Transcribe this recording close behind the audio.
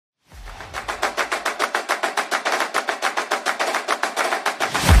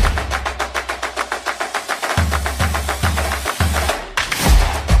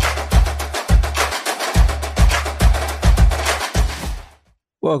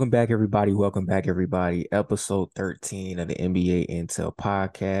Welcome back, everybody. Welcome back, everybody. Episode 13 of the NBA Intel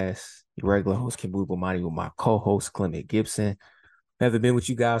podcast. Your regular host, Kim Bomani, with my co-host, Clement Gibson. Haven't been with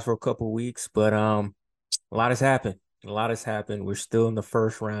you guys for a couple of weeks, but a lot has happened. A lot has happened. We're still in the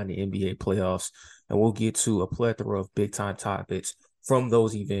first round of the NBA playoffs, and we'll get to a plethora of big-time topics from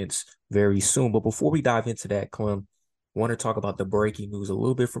those events very soon. But before we dive into that, Clem, I want to talk about the breaking news a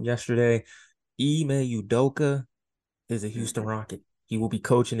little bit from yesterday. Ime Udoka is a Houston Rocket. He will be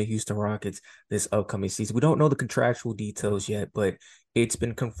coaching the Houston Rockets this upcoming season. We don't know the contractual details yet, but it's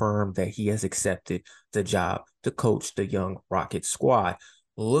been confirmed that he has accepted the job to coach the young Rockets squad.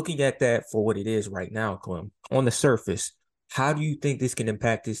 Looking at that for what it is right now, Clem, on the surface, how do you think this can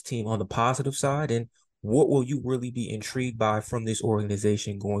impact this team on the positive side? And what will you really be intrigued by from this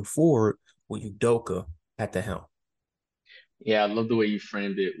organization going forward with Udoka at the helm? Yeah, I love the way you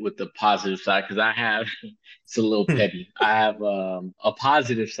framed it with the positive side because I have it's a little petty. I have a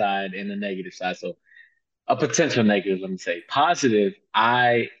positive side and a negative side. So a potential negative, let me say. Positive,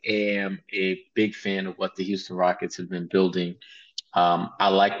 I am a big fan of what the Houston Rockets have been building. I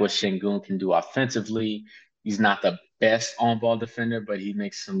like what Şengün can do offensively. He's not the best on-ball defender, but he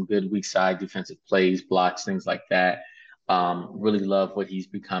makes some good weak side defensive plays, blocks, things like that. Really love what he's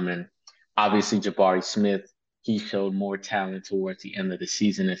becoming. Obviously, Jabari Smith, he showed more talent towards the end of the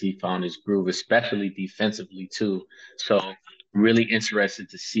season as he found his groove, especially defensively too. So really interested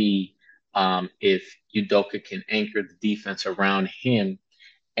to see if Udoka can anchor the defense around him.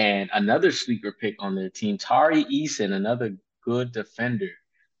 And another sleeper pick on their team, Tari Eason, another good defender.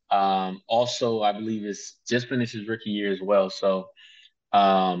 Also, I believe is just finished his rookie year as well. So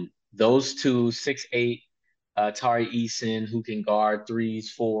those two, 6'8", Tari Eason, who can guard threes,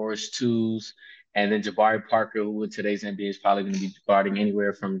 fours, twos, and then Jabari Parker, who in today's NBA is probably going to be guarding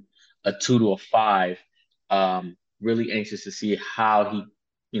anywhere from a two to a five. Really anxious to see how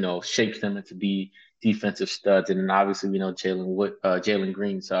he, shapes them into be defensive studs. And then obviously we know Jalen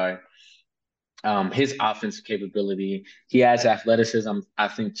Green, sorry, his offensive capability. He has athleticism. I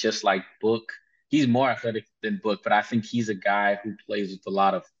think just like Book, he's more athletic than Book, but I think he's a guy who plays with a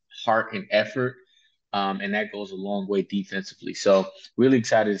lot of heart and effort. And that goes a long way defensively. So really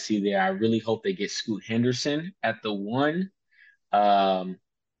excited to see there. I really hope they get Scoot Henderson at the one. Um,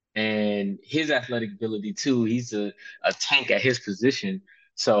 and his athletic ability too. He's a tank at his position.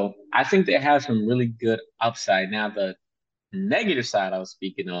 So I think they have some really good upside. Now the negative side I was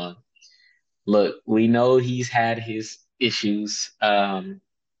speaking on, look, we know he's had his issues,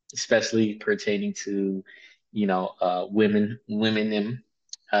 especially pertaining to, women him.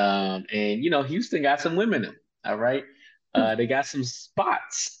 And Houston got some women in, all right. They got some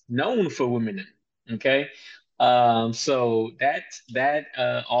spots known for women in, okay. So that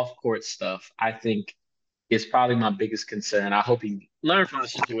off court stuff, I think, is probably my biggest concern. I hope he learned from the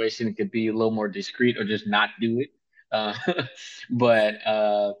situation and could be a little more discreet or just not do it. Uh, but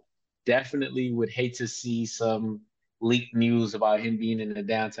definitely would hate to see some leaked news about him being in the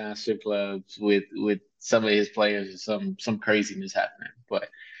downtown strip clubs with some of his players or some craziness happening. But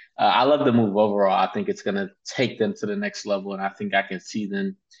I love the move overall. I think it's gonna take them to the next level, and I think I can see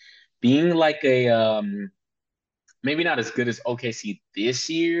them being like a maybe not as good as OKC this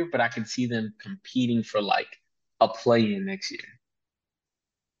year, but I can see them competing for like a play in next year.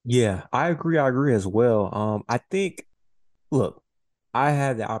 Yeah, I agree. I agree as well. I think, look, I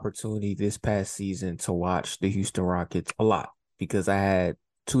had the opportunity this past season to watch the Houston Rockets a lot because I had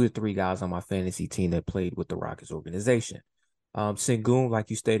two or three guys on my fantasy team that played with the Rockets organization. Sengun,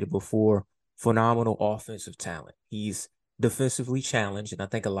 like you stated before, phenomenal offensive talent. He's defensively challenged, and I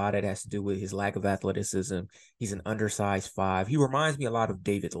think a lot of that has to do with his lack of athleticism. He's an undersized five. He reminds me a lot of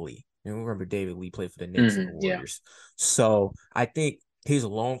David Lee. You remember David Lee played for the Knicks and the Yeah. Warriors. So I think his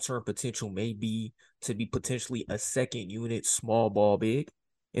long-term potential may be to be potentially a second unit small ball big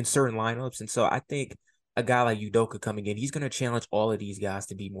in certain lineups. And so I think a guy like Udoka coming in, he's going to challenge all of these guys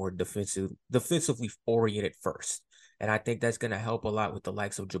to be more defensively oriented first. And I think that's going to help a lot with the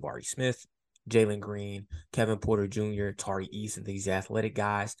likes of Jabari Smith, Jalen Green, Kevin Porter Jr., Tari East, and these athletic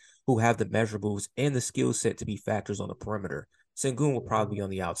guys who have the measurables and the skill set to be factors on the perimeter. Sengun will probably be on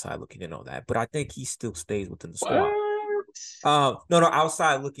the outside looking in on that, but I think he still stays within the squad. What? No,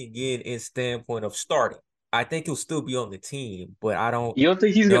 outside looking in standpoint of starting. I think he'll still be on the team, but I don't You don't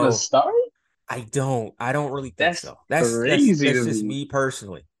think he's gonna know. start? I don't really think That's so. That's that's crazy that's to just me. me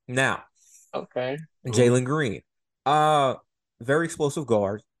personally. Now, Okay. Cool. Jalen Green, uh, very explosive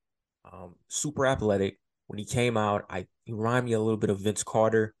guard, super athletic. When he came out, he reminded me a little bit of Vince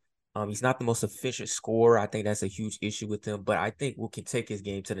Carter. He's not the most efficient scorer. I think that's a huge issue with him, but I think what can take his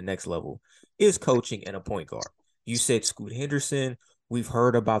game to the next level is coaching and a point guard. You said Scoot Henderson, We've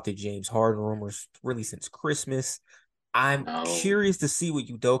heard about the James Harden rumors really since Christmas. I'm No. curious to see with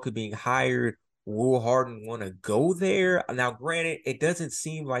Udoka being hired. Will Harden want to go there? Now, granted, it doesn't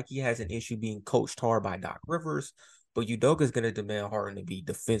seem like he has an issue being coached hard by Doc Rivers, but Udoka is going to demand Harden to be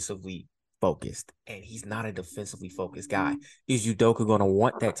defensively focused, and he's not a defensively focused guy. Is Udoka going to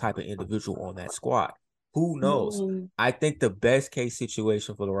want that type of individual on that squad? Who knows? No. I think the best case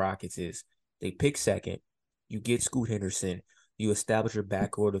situation for the Rockets is they pick second, you get Scoot Henderson, you establish your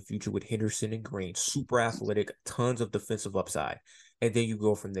backcourt of the future with Henderson and Green, super athletic, tons of defensive upside, and then you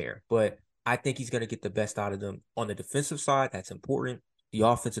go from there. But I think he's going to get the best out of them on the defensive side. That's important. The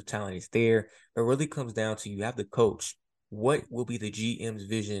offensive talent is there. It really comes down to you have the coach. What will be the GM's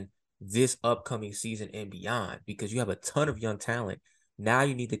vision this upcoming season and beyond? Because you have a ton of young talent. Now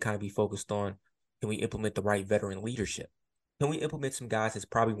you need to kind of be focused on, can we implement the right veteran leadership? Can we implement some guys that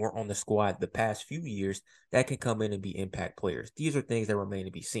probably weren't on the squad the past few years that can come in and be impact players? These are things that remain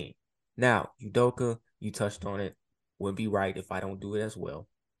to be seen. Now, Udoka, you touched on it. Wouldn't be right if I don't do it as well.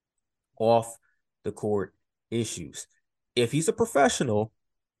 Off the court issues. If he's a professional,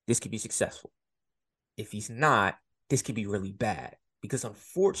 this could be successful. If he's not, this could be really bad because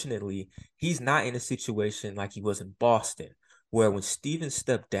unfortunately, he's not in a situation like he was in Boston, where when Stevens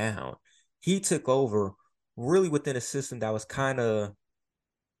stepped down, he took over really within a system that was kind of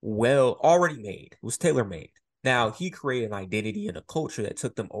already made. It was tailor made. Now, he created an identity and a culture that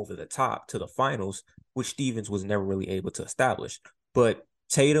took them over the top to the finals, which Stevens was never really able to establish. But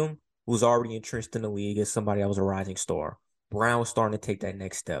Tatum was already entrenched in the league as somebody that was a rising star. Brown was starting to take that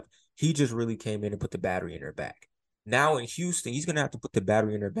next step. He just really came in and put the battery in their back. Now in Houston, he's going to have to put the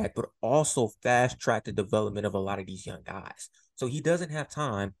battery in their back, but also fast track the development of a lot of these young guys. So he doesn't have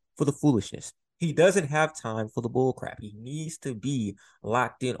time for the foolishness. He doesn't have time for the bullcrap. He needs to be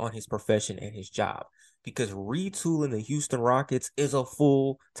locked in on his profession and his job because retooling the Houston Rockets is a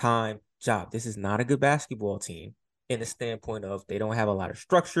full-time job. This is not a good basketball team in the standpoint of they don't have a lot of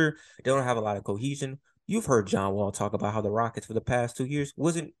structure. They don't have a lot of cohesion. You've heard John Wall talk about how the Rockets for the past 2 years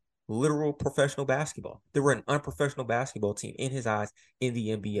wasn't literal professional basketball. They were an unprofessional basketball team in his eyes in the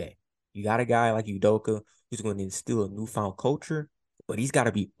NBA. You got a guy like Udoka who's going to instill a newfound culture, but he's got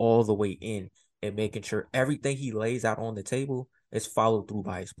to be all the way in and making sure everything he lays out on the table is followed through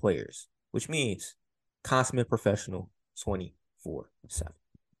by his players, which means consummate professional 24/7.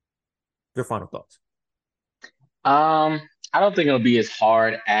 Your final thoughts? I don't think it'll be as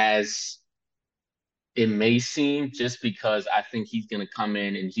hard as it may seem, just because I think he's gonna come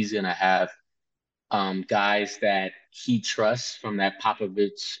in and he's gonna have guys that he trusts from that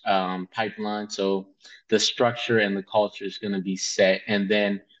Popovich pipeline. So the structure and the culture is going to be set. And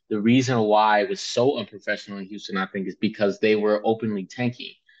then the reason why it was so unprofessional in Houston, I think, is because they were openly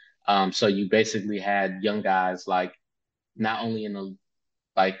tanking. So you basically had young guys like not only in the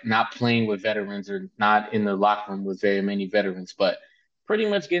like not playing with veterans or not in the locker room with very many veterans, but pretty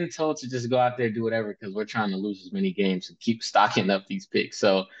much getting told to just go out there do whatever because we're trying to lose as many games and keep stocking up these picks.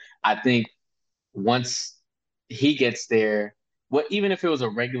 So I think once he gets there, what even if it was a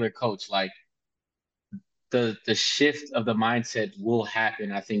regular coach, like the shift of the mindset will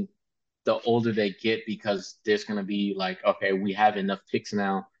happen. I think the older they get because there's gonna be like, okay, we have enough picks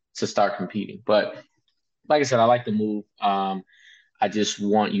now to start competing. But like I said, I like the move. I just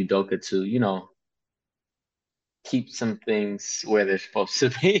want Udoka to, keep some things where they're supposed to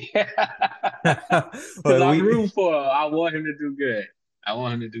be. Because Well, I'm rooting for him. I want him to do good. I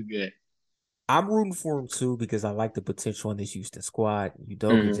want him to do good. I'm rooting for him too because I like the potential on this Houston squad.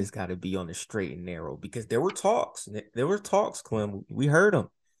 Udoka Hmm. just got to be on the straight and narrow because there were talks. There were talks, Clem. We heard him.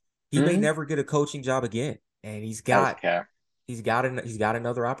 He may Hmm. never get a coaching job again, and That was cap. he's got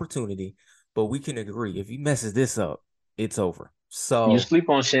another opportunity. But we can agree if he messes this up, it's over. You So sleep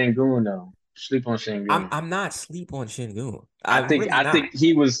on Şengün though. Sleep on Şengün. I'm not sleep on Şengün. I I'm think really I not. think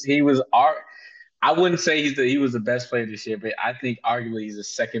he was I wouldn't say he was the best player this year, but I think arguably he's the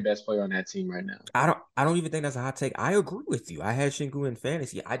second best player on that team right now. I don't even think that's a hot take. I agree with you. I had Şengün in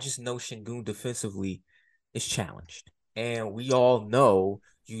fantasy. I just know Şengün defensively is challenged. And we all know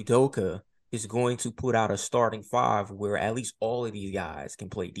Udoka is going to put out a starting five where at least all of these guys can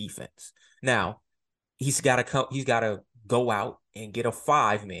play defense. Now, he's gotta go out and get a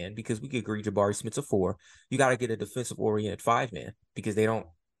 5 man because we could agree Jabari Smith's a 4. You gotta get a defensive oriented 5 man because they don't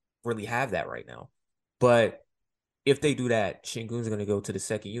really have that right now. But if they do that, Şengün's going to go to the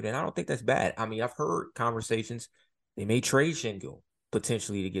second unit. And I don't think that's bad. I mean, I've heard conversations. They may trade Şengün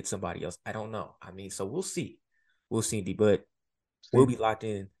potentially to get somebody else. I don't know. I mean, so we'll see. We'll see, but we'll See, be locked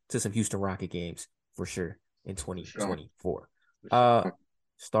in to some Houston Rocket games for sure in for sure. 2024. For Uh, sure.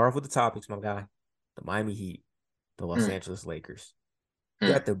 Start off with the topics, my guy. The Miami Heat, the Los Mm. Angeles Lakers.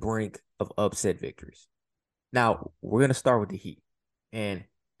 Hmm. at the brink of upset victories. Now, we're going to start with the Heat. And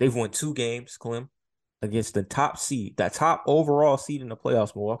they've won 2 games, Clem, against the top seed, that top overall seed in the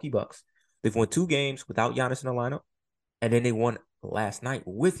playoffs, Milwaukee Bucks. They've won 2 games without Giannis in the lineup. And then they won last night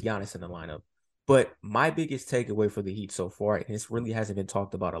with Giannis in the lineup. But my biggest takeaway for the Heat so far, and this really hasn't been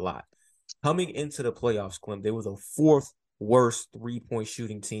talked about a lot, coming into the playoffs, Clem, they were the 4th worst 3-point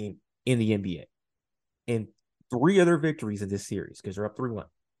shooting team in the NBA. In 3 other victories in this series, because they're up 3-1,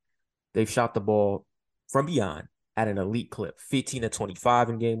 they've shot the ball from beyond at an elite clip. 15 of 25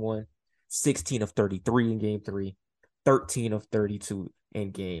 in game 1, 16 of 33 in game 3, 13 of 32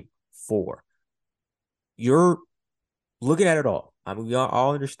 in game 4. You're looking at it all. I mean, we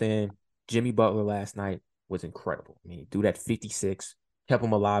all understand Jimmy Butler last night was incredible. I mean, he threw that 56, kept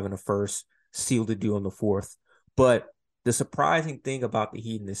him alive in the first, sealed the deal in the fourth. But the surprising thing about the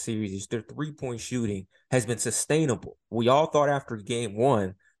Heat in this series is their 3-point shooting has been sustainable. We all thought after game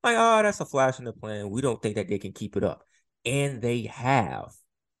 1, like, oh, that's a flash in the pan. We don't think that they can keep it up. And they have.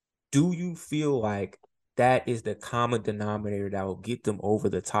 Do you feel like that is the common denominator that will get them over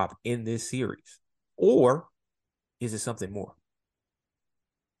the top in this series? Or is it something more?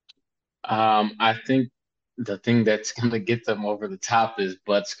 I think the thing that's gonna get them over the top is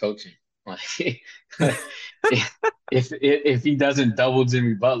Bud's coaching. Like, if he doesn't double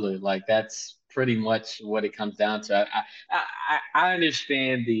Jimmy Butler, like that's pretty much what it comes down to. I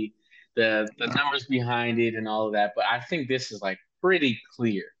understand the numbers behind it and all of that, but I think this is like pretty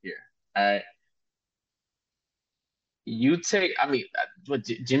clear here. All right, I mean, what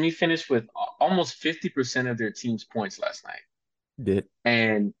Jimmy finished with almost 50% of their team's points last night, Did.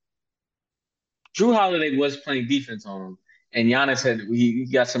 and Drew Holiday was playing defense on him, and Giannis he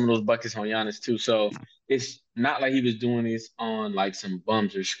got some of those buckets on Giannis too. So it's not like he was doing this on like some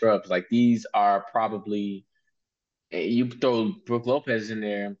bums or scrubs. Like these are probably you throw Brook Lopez in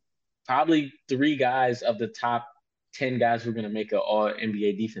there, probably 3 guys of the top 10 guys who are going to make an All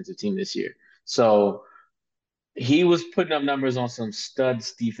NBA defensive team this year. So he was putting up numbers on some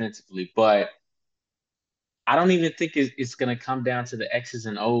studs defensively, but I don't even think it's going to come down to the X's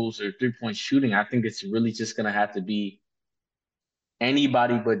and O's or 3-point shooting. I think it's really just going to have to be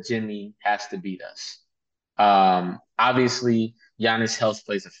anybody but Jimmy has to beat us. Obviously, Giannis' health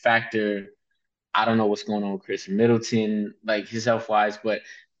plays a factor. I don't know what's going on with Chris Middleton, like his health wise, but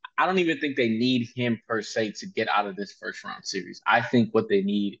I don't even think they need him per se to get out of this first round series. I think what they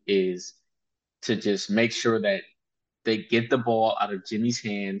need is to just make sure that they get the ball out of Jimmy's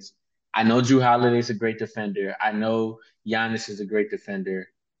hands. I know Drew Holiday's a great defender. I know Giannis is a great defender.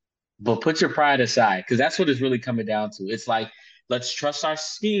 But put your pride aside, because that's what it's really coming down to. It's like, let's trust our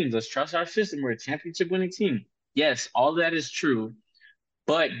schemes, let's trust our system. We're a championship winning team. Yes, all that is true,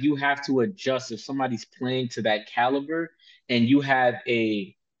 but you have to adjust if somebody's playing to that caliber and you have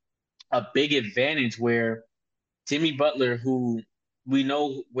a big advantage where Jimmy Butler, who we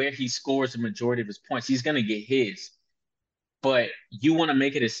know where he scores the majority of his points, he's gonna get his. But you want to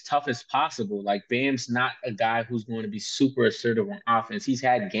make it as tough as possible. Like Bam's not a guy who's going to be super assertive on offense. He's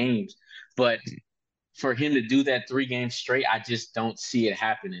had games, but for him to do that 3 games straight, I just don't see it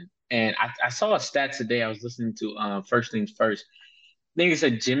happening. And I saw a stat today. I was listening to First Things First. I think it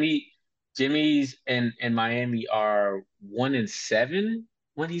said Jimmy's and Miami are 1-7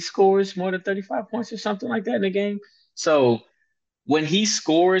 when he scores more than 35 points or something like that in a game. So when he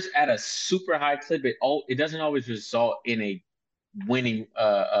scores at a super high clip, it doesn't always result in a winning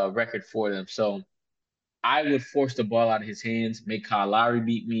record for them. So I would force the ball out of his hands, make Kyle Lowry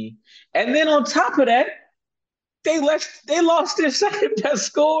beat me, and then on top of that, they lost their second best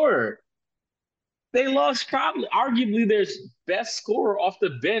scorer. They lost probably arguably their best scorer off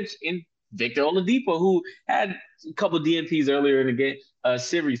the bench in Victor Oladipo, who had a couple of DNPs earlier in the game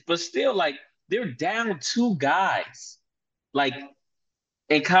series, but still like they're down 2 guys. Like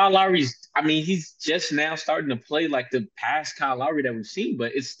and Kyle Lowry's, I mean, he's just now starting to play like the past Kyle Lowry that we've seen,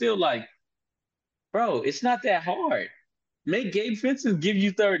 but it's still like, bro, it's not that hard. Make Gabe Vincent give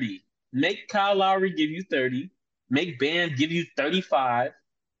you 30. Make Kyle Lowry give you 30. Make Bam give you 35.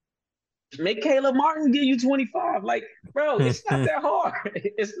 Make Caleb Martin give you 25. Like, bro, it's not that hard.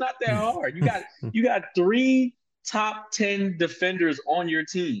 It's not that hard. You got 3 top 10 defenders on your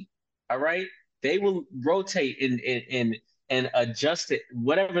team. All right. They will rotate and adjust it,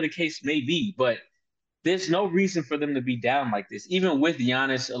 whatever the case may be. But there's no reason for them to be down like this, even with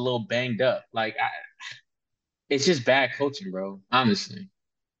Giannis a little banged up. It's just bad coaching, bro. Honestly.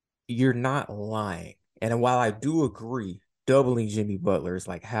 You're not lying. And while I do agree, doubling Jimmy Butler is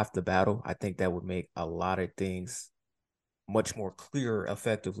like half the battle, I think that would make a lot of things much more clear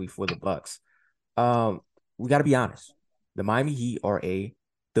effectively for the Bucks. We got to be honest. The Miami Heat are a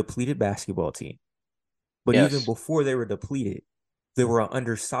depleted basketball team. But even Yes. before they were depleted, they were an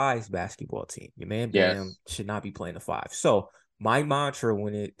undersized basketball team. Your man Bam Yes. should not be playing the five. So my mantra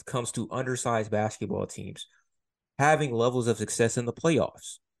when it comes to undersized basketball teams, having levels of success in the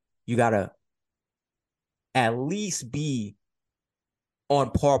playoffs, you gotta at least be on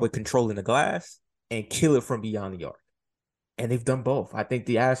par with controlling the glass and kill it from beyond the arc. And they've done both. I think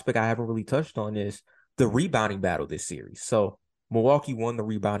the aspect I haven't really touched on is the rebounding battle this series. So Milwaukee won the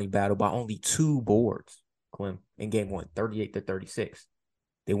rebounding battle by only 2 boards, Clem, in game one, 38-36.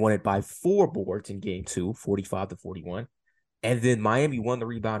 They won it by 4 boards in game two, 45-41. And then Miami won the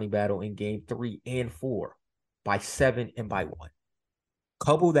rebounding battle in game three and four by 7 and by 1.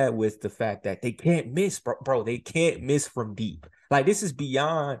 Couple that with the fact that they can't miss, bro. They can't miss from deep. Like this is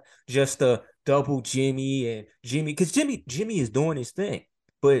beyond just a double Jimmy and Jimmy, because Jimmy is doing his thing.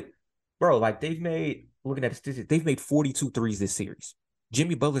 But bro, like they've made looking at the statistics, they've made 42 threes this series.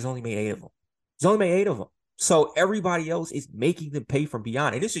 Jimmy Butler's only made 8 of them. He's only made 8 of them. So everybody else is making them pay from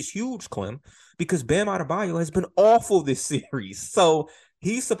beyond. And this is huge, Clem, because Bam Adebayo has been awful this series. So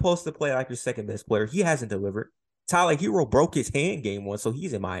he's supposed to play like your second best player. He hasn't delivered. Tyler Hero broke his hand game one, so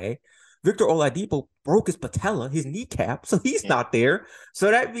he's MIA. Victor Oladipo broke his patella, his kneecap, so he's Yeah. not there. So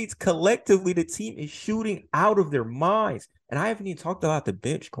that means collectively the team is shooting out of their minds. And I haven't even talked about the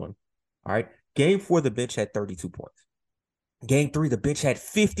bench, Clem. All right. Game four, the bench had 32 points. Game three, the bench had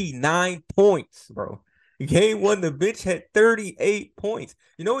 59 points, bro. Game one, the bench had 38 points.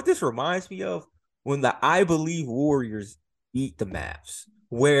 You know what this reminds me of? When the I Believe Warriors beat the Mavs,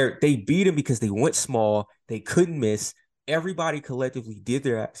 where they beat them because they went small, they couldn't miss. Everybody collectively did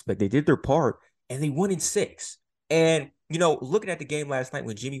their aspect, they did their part, and they won in 6. And, looking at the game last night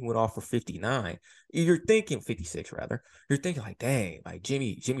when Jimmy went off for 59, you're thinking 56 rather. You're thinking like, dang, like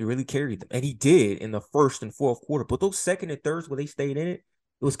Jimmy really carried them. And he did in the first and fourth quarter. But those second and thirds where they stayed in it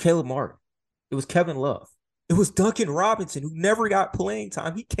was Caleb Martin. It was Kevin Love. It was Duncan Robinson, who never got playing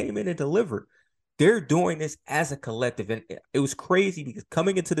time. He came in and delivered. They're doing this as a collective. And it was crazy because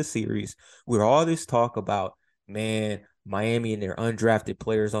coming into the series, with all this talk about, man, Miami and their undrafted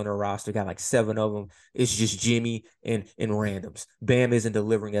players on their roster got like 7 of them. It's just Jimmy and randoms. Bam isn't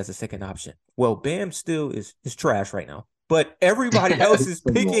delivering as a second option. Well, Bam still is trash right now, but everybody else is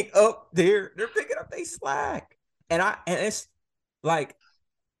picking up they're picking up they slack. And it's like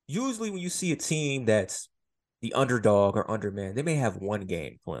usually when you see a team that's the underdog or underman, they may have one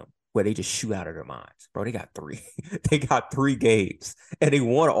game, Clem, where they just shoot out of their minds. Bro, they got 3. They got 3 games and they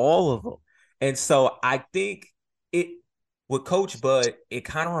won all of them. And so I think it with Coach Bud, it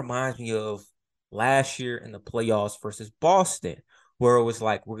kind of reminds me of last year in the playoffs versus Boston, where it was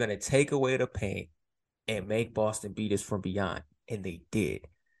like, we're going to take away the pain and make Boston beat us from beyond. And they did.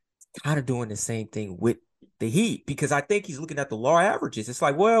 Kind of doing the same thing with the Heat because I think he's looking at the law averages. It's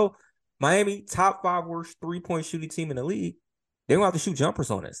like, well, Miami, top 5 worst 3-point shooting team in the league. They don't have to shoot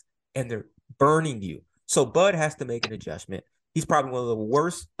jumpers on us, and they're burning you. So Bud has to make an adjustment. He's probably one of the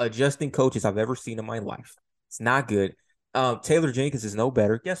worst adjusting coaches I've ever seen in my life. It's not good. Taylor Jenkins is no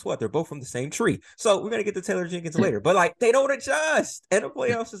better. Guess what? They're both from the same tree. So we're gonna get to Taylor Jenkins later. But like they don't adjust. And the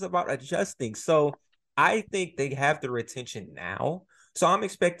playoffs is about adjusting. So I think they have their attention now. So I'm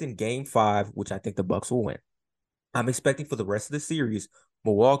expecting game 5, which I think the Bucks will win. I'm expecting for the rest of the series,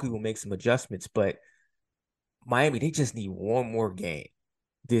 Milwaukee will make some adjustments, but Miami, they just need one more game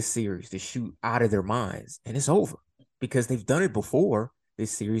this series to shoot out of their minds, and it's over because they've done it before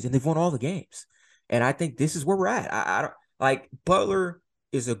this series and they've won all the games. And I think this is where we're at. I don't like Butler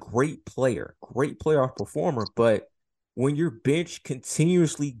is a great player, great playoff performer, but when your bench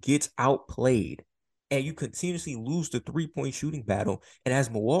continuously gets outplayed and you continuously lose the 3-point shooting battle, and as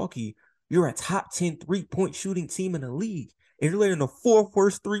Milwaukee, you're a top 10 3-point shooting team in the league, and you're letting the 4th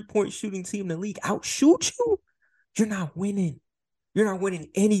worst 3-point shooting team in the league outshoot you, you're not winning. You're not winning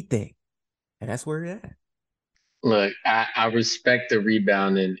anything. And that's where you're at. Look, I respect the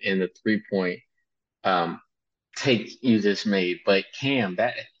rebound and the 3-point um take you just made, but Cam,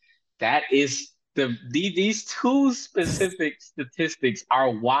 that is these two specific statistics are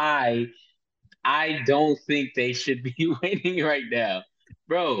why I don't think they should be winning right now.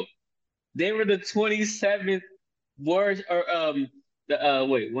 Bro, they were the 27th worst or the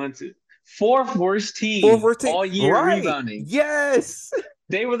wait, one, two, fourth worst Fourth team worst team. all year Right. rebounding. Yes.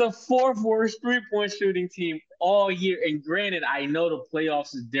 They were the fourth worst 3-point shooting team all year. And granted, I know the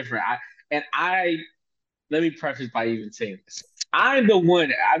playoffs is different. I let me preface by even saying this. I'm the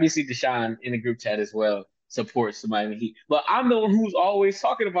one, obviously Deshaun in the group chat as well supports the Miami Heat, but I'm the one who's always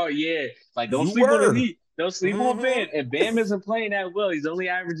talking about, yeah, like don't You sleep on the were. Heat, don't sleep on Mm-hmm. Bam, and Bam isn't playing that well. He's only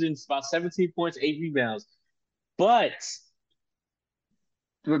averaging about 17 points, 8 rebounds. But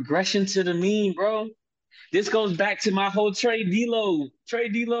regression to the mean, bro. This goes back to my whole trade D-Lo.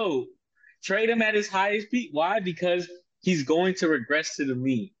 Trade D-Lo. Trade him at his highest peak. Why? Because he's going to regress to the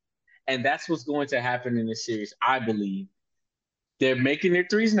mean. And that's what's going to happen in this series, I believe. They're making their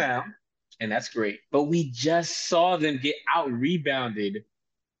threes now, and that's great. But we just saw them get out rebounded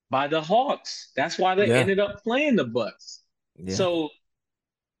by the Hawks. That's why they Yeah. ended up playing the Bucks. Yeah. So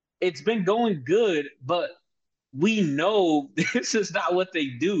it's been going good, but we know this is not what they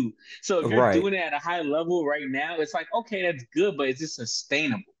do. So if you're Right. doing it at a high level right now, it's like, okay, that's good, but is it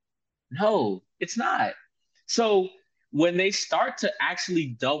sustainable? No, it's not. So when they start to actually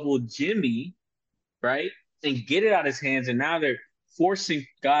double Jimmy, right, and get it out of his hands, and now they're forcing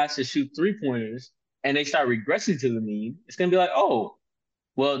guys to shoot 3-pointers, and they start regressing to the mean, it's gonna be like, oh,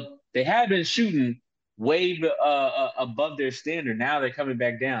 well, they have been shooting way above their standard. Now they're coming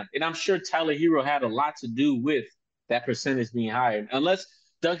back down, and I'm sure Tyler Hero had a lot to do with that percentage being higher. Unless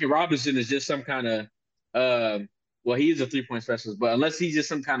Duncan Robinson is just some kind of, well, he is a 3-point specialist, but unless he's just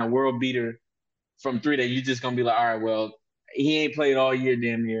some kind of world beater from three, that you're just gonna be like, all right, well, he ain't played all year,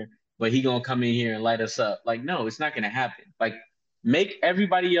 damn near, but he gonna come in here and light us up. Like, no, it's not gonna happen. Like, make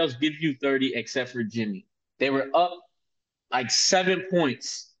everybody else give you 30 except for Jimmy. They were up like 7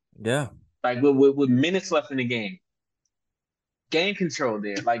 points, Yeah. like with minutes left in the game. Game control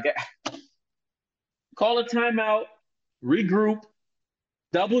there. Like, call a timeout, regroup,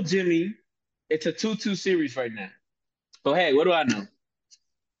 double Jimmy. It's a 2-2 series right now. So hey, what do I know?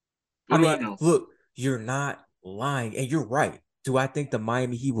 What I do I mean, know? look, you're not lying, and you're right. Do I think the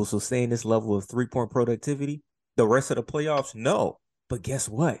Miami Heat will sustain this level of 3-point productivity the rest of the playoffs? No. But guess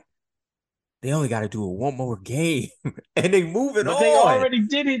what? They only got to do it one more game, and they moving But they on. already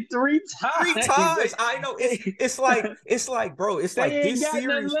did it three Three times. times. I know it's like, bro, it's They like ain't this got nothing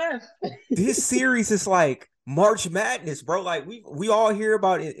series. left. This series is like March Madness, bro. Like we all hear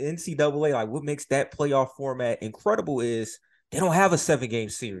about NCAA. Like what makes that playoff format incredible is they don't have a 7-game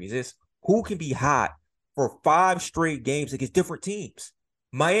series. It's who can be hot for 5 straight games against different teams.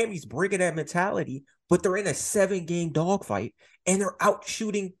 Miami's bringing that mentality, but they're in a 7-game dogfight and they're out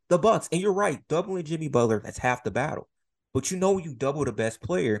shooting the Bucks. And you're right, doubling Jimmy Butler, that's half the battle. But you know you double the best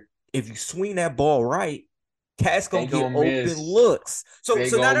player if you swing that ball right. Cat's They gonna get gonna open miss. looks. So They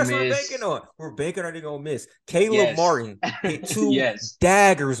so now gonna that's what we're banking miss. on. We're banking on they gonna miss. Caleb Yes. Martin hit 2 Yes.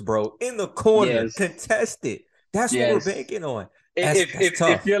 daggers, bro, in the corner, Yes. contested. That's what we're Yes. banking on. That's If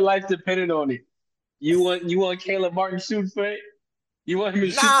tough. your life depended on it, you want Caleb Martin shoot for it? You want him to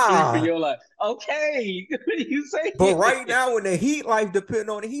shoot three for Nah. your life? Okay. What are you But saying? right now, when the Heat life depend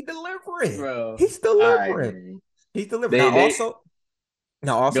on it, he delivering. Bro. He's All right, delivering. man. He's delivering. They Now they also,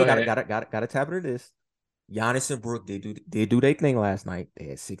 go gotta ahead. gotta gotta gotta tap into this. Giannis and Brook did do their thing last night. They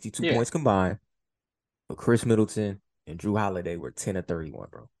had 62 Yeah. points combined. But Chris Middleton and Drew Holiday were 10 of 31,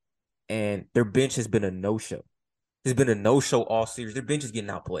 bro. And their bench has been a no-show. There's been a no-show all series. Their bench is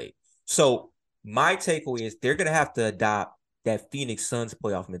getting outplayed. So my takeaway is they're gonna have to adopt that Phoenix Suns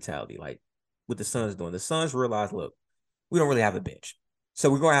playoff mentality, like what the Suns doing. The Suns realize, look, we don't really have a bench. So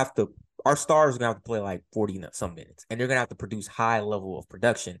we're gonna have to our stars are gonna have to play like 40 some minutes, and they're gonna have to produce high level of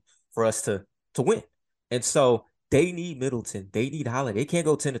production for us to win. And so they need Middleton, they need Holiday. They can't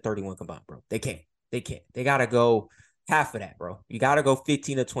go 10 to 31 combined, bro. They can't. They can't. They gotta go half of that, bro. You gotta go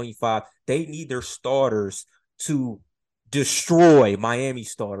 15 to 25. They need their starters to destroy Miami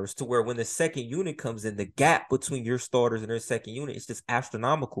starters to where when the second unit comes in, the gap between your starters and their second unit is just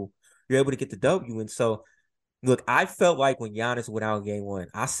astronomical. You're able to get the W. And so look, I felt like when Giannis went out in game one,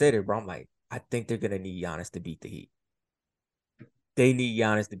 I said it, bro. I'm like, I think they're gonna need Giannis to beat the Heat. They need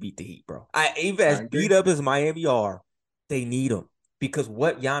Giannis to beat the Heat, bro. Even I as beat agree. up as Miami are, they need him because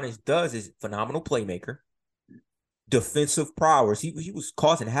what Giannis does is phenomenal playmaker, defensive prowess. He was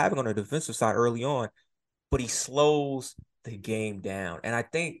causing havoc on the defensive side early on, but he slows the game down. And I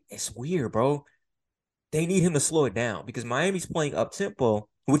think it's weird, bro. They need him to slow it down because Miami's playing up tempo,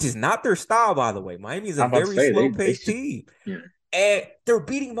 which is not their style, by the way. Miami is a I'm about to very say slow they paced should. team. Yeah. And they're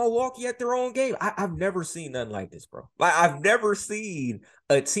beating Milwaukee at their own game. I've never seen nothing like this, bro. Like I've never seen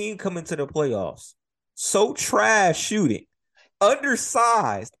a team come into the playoffs so trash shooting,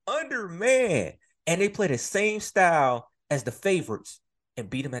 undersized, undermanned, and they play the same style as the favorites and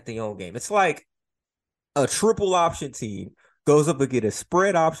beat them at their own game. It's like a triple option team goes up against a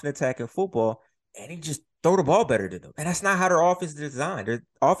spread option attack in football, and he just throw the ball better than them. And that's not how their offense is designed. Their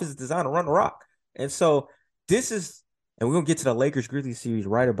offense is designed to run the rock. And so this is, and we're gonna get to the Lakers Grizzlies series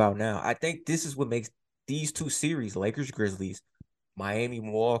right about now. I think this is what makes these two series, Lakers Grizzlies, Miami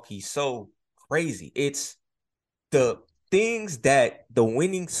Milwaukee, so crazy. It's the things that the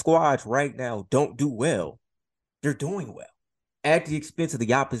winning squads right now don't do well They're doing well at the expense of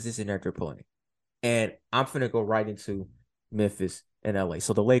the opposition that they're playing. And I'm finna go right into Memphis and LA.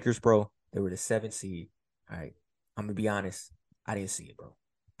 So the Lakers, bro, they were the 7th seed. All right. I'm gonna be honest. I didn't see it, bro.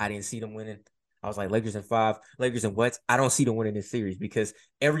 I didn't see them winning. I was like, Lakers in 5, Lakers in what? I don't see them winning this series because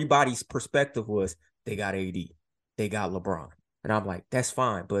everybody's perspective was they got AD, they got LeBron. And I'm like, that's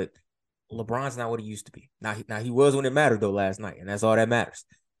fine, but LeBron's not what he used to be. Now he was when it mattered though last night, and that's all that matters.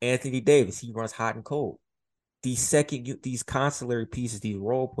 Anthony Davis, he runs hot and cold. These consular pieces, these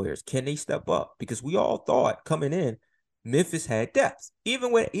role players, can they step up? Because we all thought coming in, Memphis had depth.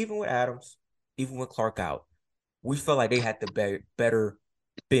 Even with Adams, even with Clark out, we felt like they had the better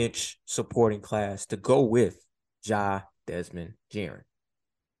bench supporting class to go with Ja, Desmond, Jaren.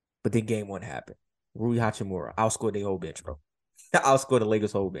 But then game 1 happened. Rui Hachimura outscored the whole bench, bro. Outscored the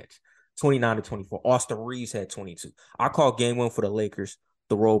Lakers' whole bench. 29-24. Austin Reeves had 22. I call game 1 for the Lakers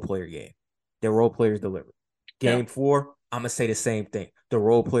the role player game. Their role players delivered. Yeah. Game 4, I'm going to say the same thing. The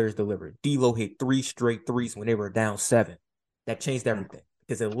role players delivered. D'Lo hit 3 straight threes when they were down 7. That changed everything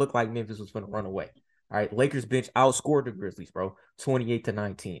because it looked like Memphis was going to run away. All right, Lakers bench outscored the Grizzlies, bro,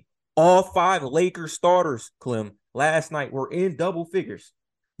 28-19. All 5 Lakers starters, Clem, last night were in double figures.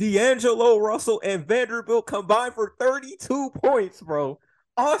 D'Angelo Russell and Vanderbilt combined for 32 points, bro.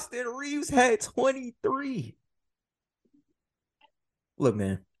 Austin Reeves had 23. Look,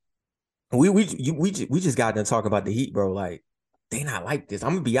 man, we just got done talking about the Heat, bro. Like, they not like this.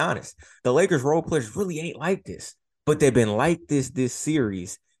 I'm gonna be honest. The Lakers role players really ain't like this, but they've been like this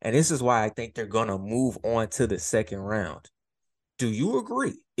series, and this is why I think they're gonna move on to the second round. Do you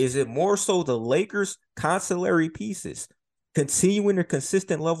agree? Is it more so the Lakers' consular pieces continuing their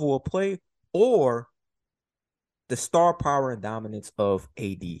consistent level of play, or the star power and dominance of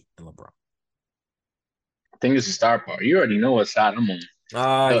AD and LeBron? I think it's a star power. You already know what side I'm on.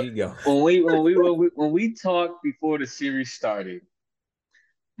 Ah, Uh, you go. when we talked before the series started,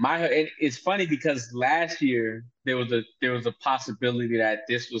 and it's funny because last year there was a possibility that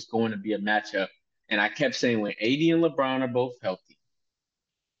this was going to be a matchup, and I kept saying when AD and LeBron are both healthy,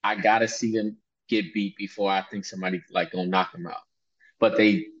 I gotta see them get beat before I think somebody like gonna knock them out. But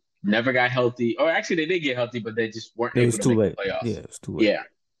they never got healthy, or actually they did get healthy, but they just weren't It able was to too make the late. Yeah, playoffs. it was too late. Yeah,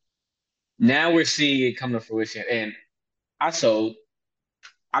 now we're seeing it come to fruition, and I so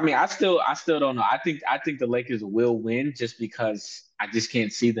I still don't know. I think the Lakers will win just because I just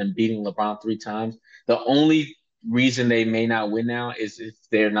can't see them beating LeBron 3 times. The only reason they may not win now is if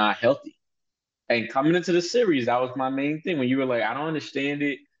they're not healthy. And coming into the series, that was my main thing. When you were like, I don't understand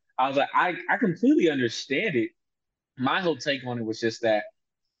it, I was like, I completely understand it. My whole take on it was just that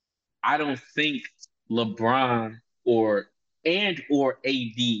I don't think LeBron or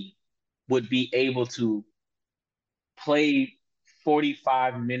AD would be able to play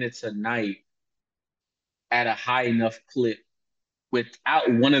 45 minutes a night at a high enough clip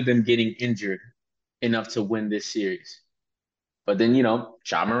without one of them getting injured enough to win this series. But then,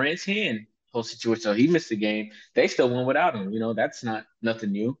 Ja Morant's hand, whole situation, so he missed the game. They still won without him. That's not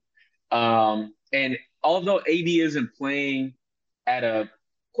nothing new. And although AD isn't playing at a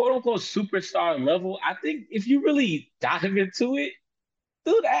quote unquote superstar level, I think if you really dive into it,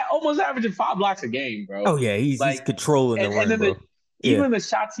 dude, almost averaging 5 blocks a game, Oh bro. yeah, he's Like, controlling the and rim, then bro. Yeah, even the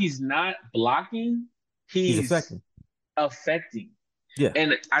shots he's not blocking, he's he's effective. affecting. Yeah,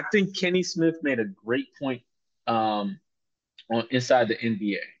 And I think Kenny Smith made a great point on Inside the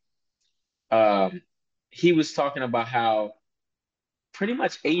NBA. He was talking about how pretty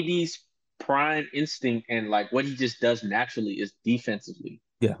much AD's prime instinct and like what he just does naturally is defensively.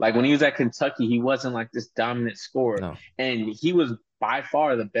 yeah. Like when he was at Kentucky, he wasn't like this dominant scorer, No. and he was by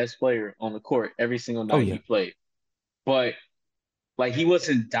far the best player on the court every single Oh night yeah, he played. But like he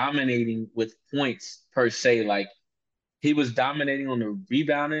wasn't dominating with points per se. Like he was dominating on the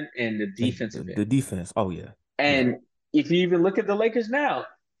rebounding and the and the, defensive end. the defense. Oh yeah, yeah, And if you even look at the Lakers now,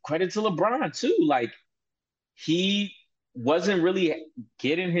 credit to LeBron too. Like he wasn't really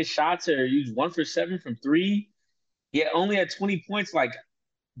getting his shots, or he was 1 for 7 from three. He only had 20 points, like,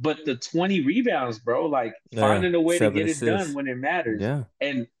 but the 20 rebounds, bro, like yeah. finding a way to 7 get it done assists. when it matters. Yeah,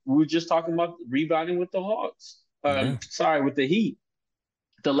 And we were just talking about rebounding with the Hawks. yeah. Sorry, with the Heat.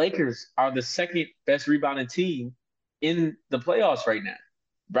 The Lakers are the second best rebounding team in the playoffs right now,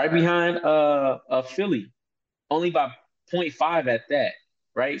 right behind Philly, only by zero point 0.5 at that,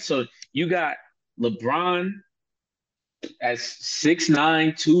 right? So you got LeBron at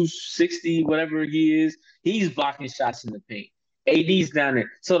 6'9", 260, whatever he is. He's blocking shots in the paint. AD's down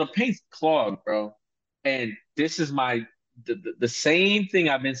there. So the paint's clogged, bro. And this is the same thing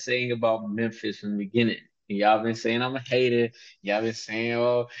I've been saying about Memphis from the beginning. And y'all been saying I'm a hater. Y'all been saying,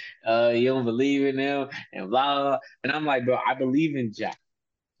 oh, you don't believe in them and blah, blah. And I'm like, bro, I believe in Ja.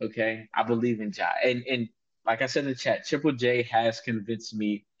 Okay, I believe in Ja. And like I said in the chat, Triple J has convinced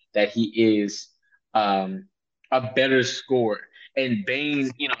me that he is um a better scorer. And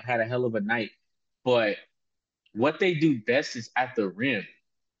Bane, had a hell of a night. But what they do best is at the rim.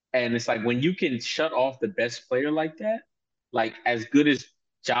 And it's like when you can shut off the best player like that, like as good as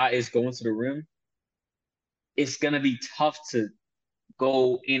Ja is going to the rim, it's gonna be tough to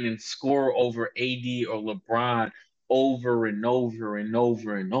go in and score over AD or LeBron over and over and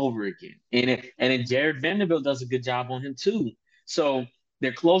over and over again. And then Jared Vanderbilt does a good job on him too. So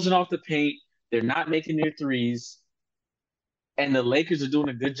they're closing off the paint. They're not making their threes, and the Lakers are doing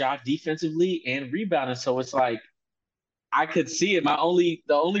a good job defensively and rebounding. So it's like I could see it. The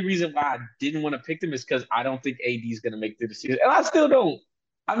only reason why I didn't want to pick them is because I don't think AD is going to make the series, and I still don't.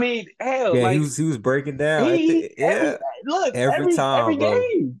 I mean, hell, Yeah, he like was breaking down at he the yeah every every time, bro.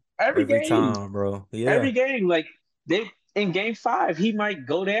 game, every Every game, time, bro. Yeah, every game. Like they in game five, he might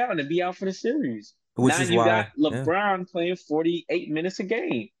go down and be out for the series. which Now is you got why. Yeah, LeBron playing 48 minutes a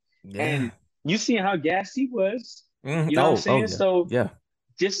game, and yeah. you see how gassed he was. You know what I'm Oh saying? yeah, So yeah.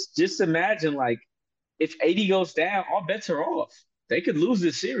 just imagine like if AD goes down, all bets are off. They could lose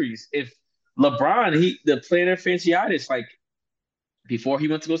this series. If LeBron, the plantar fasciitis, like before he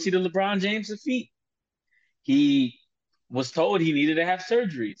went to go see the LeBron James defeat, he was told he needed to have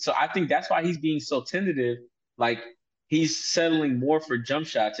surgery. So I think that's why he's being so tentative. Like he's settling more for jump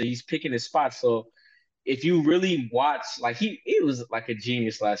shots and he's picking his spots. So if you really watch, like he was like a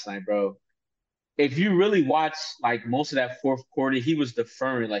genius last night, bro. If you really watch like most of that fourth quarter, he was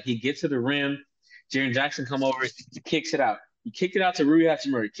deferring. Like he gets to the rim, Jaren Jackson come over, he kicks it out. He kicked it out to Rui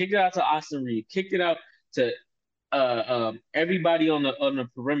Hachimura, kicked it out to Austin Reed, kicked it out to everybody on the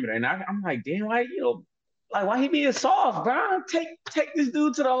perimeter. And I'm like, damn, why he being soft, bro? Take this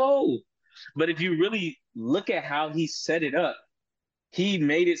dude to the hole. But if you really look at how he set it up, he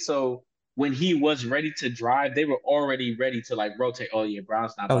made it so when he was ready to drive, they were already ready to like rotate. Oh yeah,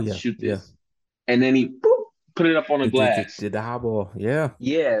 Brown's not Oh about to yeah, shoot yeah. this, and then he boop, put it up on the glass. Did the high ball. Yeah,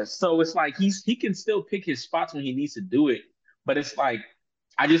 Yeah, so it's like he can still pick his spots when he needs to do it, but it's like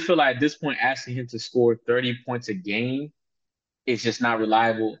I just feel like at this point asking him to score 30 points a game is just not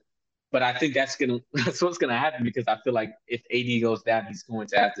reliable. But I think that's what's gonna happen because I feel like if AD goes down, he's going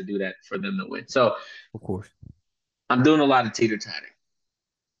to have to do that for them to win. So of course. I'm doing a lot of teeter totting.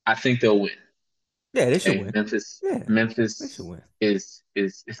 I think they'll win. Yeah, they should Okay, win. Memphis Yeah, they should Memphis win. is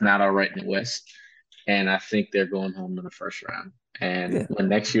not all right in the West, and I think they're going home in the first round. And Yeah. when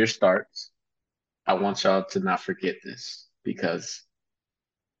next year starts, I want y'all to not forget this because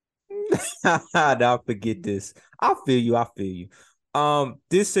Don't forget this. I feel you. I feel you.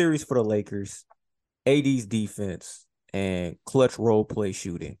 This series for the Lakers, AD's defense and clutch role play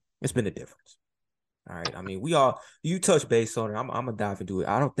shooting. It's been a difference. All right. I mean, you touch base on it. I'm gonna dive into it.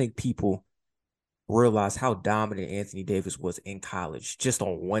 I don't think people realize how dominant Anthony Davis was in college, just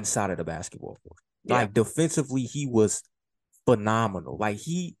on one side of the basketball court. yeah, Like defensively, he was phenomenal.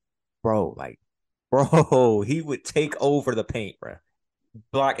 Bro, he would take over the paint, bro.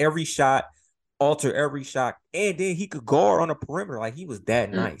 Block every shot, alter every shot, and then he could guard on the perimeter. Like he was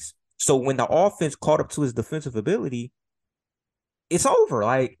that mm, nice. So when the offense caught up to his defensive ability, it's over.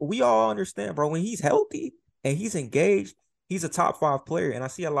 Like we all understand, bro. When he's healthy and he's engaged, he's a top 5 player. And I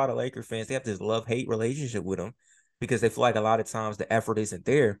see a lot of Laker fans, they have this love-hate relationship with him because they feel like a lot of times the effort isn't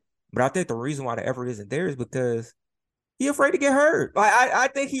there. But I think the reason why the effort isn't there is because he afraid to get hurt. Like I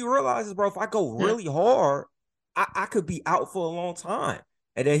think he realizes, bro, if I go yeah, really hard, I could be out for a long time.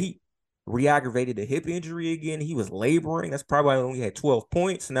 And then he re-aggravated a hip injury again. He was laboring. That's probably why he only had 12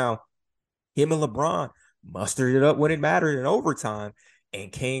 points. Now, him and LeBron mustered it up when it mattered in overtime and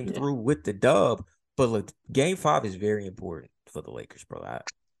came yeah. through with the dub. But look, game 5 is very important for the Lakers, bro.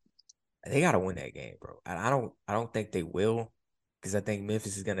 They gotta win that game, bro. And I don't think they will, because I think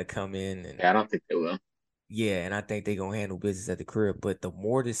Memphis is gonna come in and Yeah, I don't think they will. yeah, and I think they're gonna handle business at the crib. But the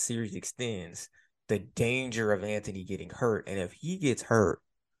more this series extends, the danger of Anthony getting hurt. And if he gets hurt,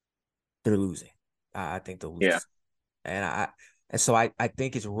 they're losing. I think they'll lose Yeah, this. And so I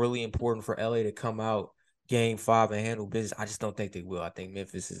think it's really important for LA to come out game 5 and handle business. I just don't think they will. I think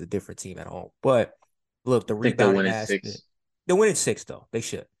Memphis is a different team at home. But look, the I think they'll win rebounding in aspect, six. they'll win in 6 though. They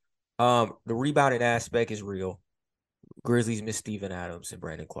should. The rebounding aspect is real. Grizzlies miss Steven Adams and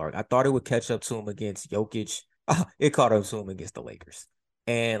Brandon Clark. I thought it would catch up to him against Jokic. It caught up to him against the Lakers.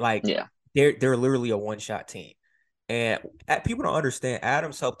 And like Yeah, they're literally a one-shot team. And people don't understand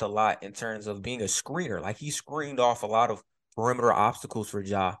Adams helped a lot in terms of being a screener. Like he screened off a lot of perimeter obstacles for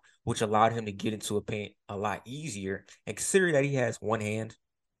Ja, which allowed him to get into a paint a lot easier. And considering that he has one hand,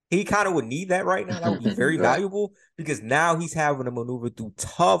 he kind of would need that right now. That would be very Right. valuable because now he's having to maneuver through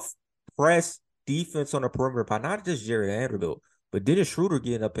tough press defense on the perimeter by not just Jared Vanderbilt, but Dennis Schroeder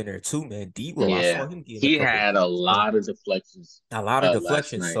getting up in there too, man. D'Lo, I Yeah. saw him getting He had a lot of deflections.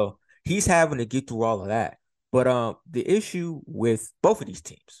 last night. So he's having to get through all of that. But the issue with both of these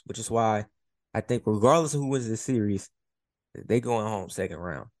teams, which is why I think regardless of who wins this series, they going home second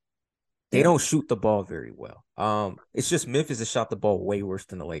round. They Yeah. don't shoot the ball very well. It's just Memphis has shot the ball way worse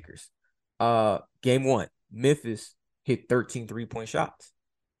than the Lakers. Game one, Memphis hit 13 3-point shots,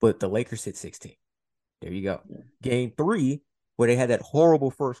 but the Lakers hit 16. There you go. Game three, where they had that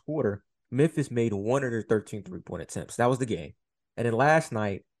horrible first quarter, Memphis made one of their 13 3-point attempts. That was the game. And then last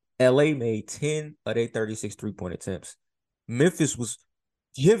night, LA made 10 of their 36 3-point attempts. Memphis was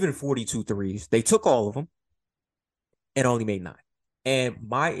given 42 threes. They took all of them and only made 9. And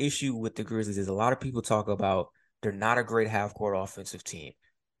my issue with the Grizzlies is a lot of people talk about they're not a great half court offensive team.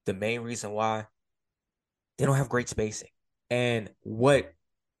 The main reason why they don't have great spacing. And what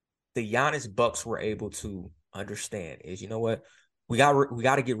the Giannis Bucks were able to understand is, you know what? We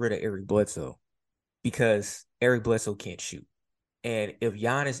got to get rid of Eric Bledsoe because Eric Bledsoe can't shoot. And if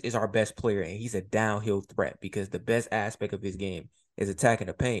Giannis is our best player and he's a downhill threat because the best aspect of his game is attacking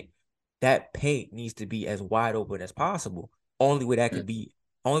the paint, that paint needs to be as wide open as possible. Only way that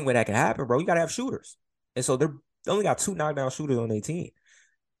can happen, bro. You gotta have shooters. And so they only got 2 knockdown shooters on their team.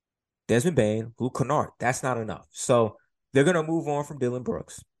 Desmond Bane, Luke Kennard. That's not enough. So they're gonna move on from Dylan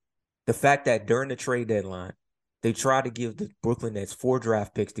Brooks. The fact that during the trade deadline, they tried to give the Brooklyn Nets 4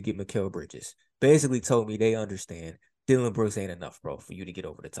 draft picks to get Mikal Bridges. Basically told me they understand Dylan Brooks ain't enough, bro, for you to get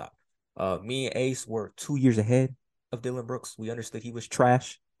over the top. Me and Ace were 2 years ahead of Dylan Brooks. We understood he was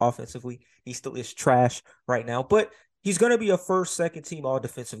trash offensively. He still is trash right now, but he's going to be a first, second team all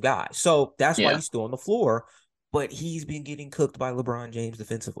defensive guy. So that's why Yeah. he's still on the floor, but he's been getting cooked by LeBron James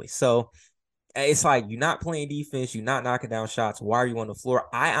defensively. So it's like you're not playing defense, you're not knocking down shots. Why are you on the floor?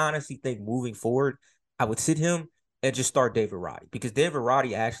 I honestly think moving forward, I would sit him and just start David Roddy because David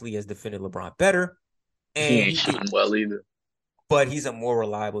Roddy actually has defended LeBron better, He and ain't shooting well either. but he's a more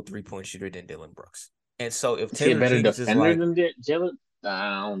reliable 3-point shooter than Dylan Brooks. And so if Is he a Taylor better Jenkins is defender like than Jalen?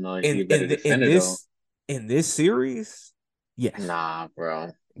 I don't know if he's in a better in the, defender though. in this series, yes, Nah,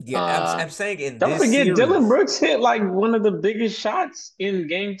 bro. yeah, Uh, I'm saying in don't this forget Dylan series Brooks hit like one of the biggest shots in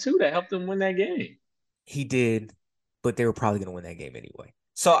game two that helped them win that game. he did, but they were probably going to win that game anyway.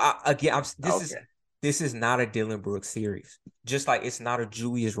 So Okay. this is not a Dylan Brooks series. Just like it's not a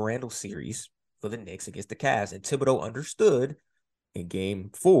Julius Randle series for the Knicks against the Cavs. And Thibodeau understood in game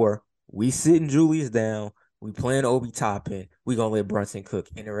 4, we sitting Julius down, we playing Obi Toppin, we gonna let Brunson cook,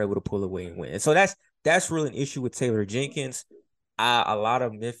 and they're able to pull away and win. And so that's really an issue with Taylor Jenkins. A lot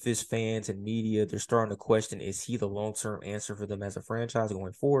of Memphis fans and media, they're starting to question, is he the long-term answer for them as a franchise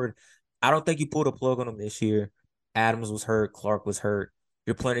going forward? I don't think you pulled a plug on him this year. Adams was hurt. Clark was hurt.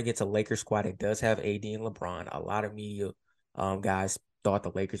 You're playing against a Lakers squad that does have AD and LeBron. A lot of media guys thought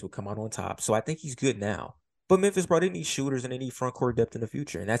the Lakers would come out on top. So I think he's good now. But Memphis, bro, they need shooters and they need front court depth in the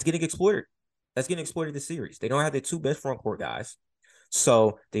future. And that's getting exploited. That's getting exploited this series. They don't have their 2 best front court guys.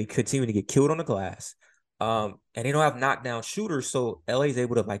 So they continue to get killed on the glass. And they don't have knockdown shooters. So LA's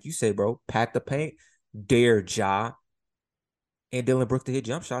able to, like you said, bro, pack the paint, dare Ja and Dylan Brooks to hit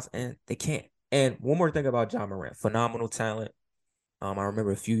jump shots, and they can't. And one more thing about John Morant, phenomenal talent. I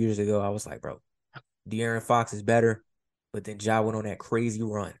remember a few years ago, I was like, bro, De'Aaron Fox is better, but then Ja went on that crazy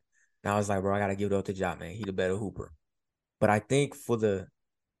run. And I was like, bro, I gotta give it up to Ja, man. He the better hooper. But I think for the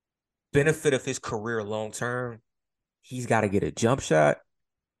benefit of his career long term, he's got to get a jump shot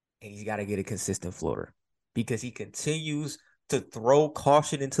and he's got to get a consistent floater because he continues to throw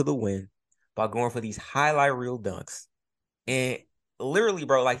caution into the wind by going for these highlight reel dunks. And literally,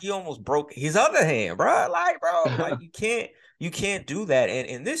 bro, like he almost broke his other hand, bro. Like you can't do that. And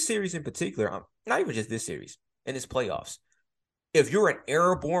in this series in particular, not even just this series, in this playoffs, if you're an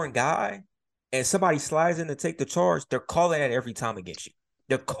airborne guy and somebody slides in to take the charge, they're calling that every time against you.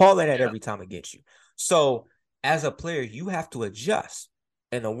 They're calling that Yeah. every time against you. So as a player, you have to adjust.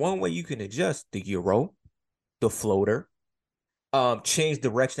 And the one way you can adjust, the Euro, the floater, change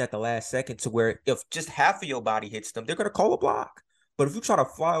direction at the last second to where if just half of your body hits them, they're gonna call a block. But if you try to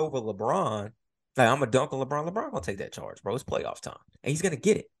fly over LeBron, like I'm a dunk on LeBron gonna take that charge, bro. It's playoff time. And he's gonna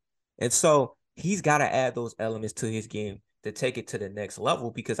get it. And so he's gotta add those elements to his game to take it to the next level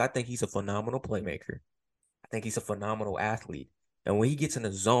because I think he's a phenomenal playmaker. I think he's a phenomenal athlete. And when he gets in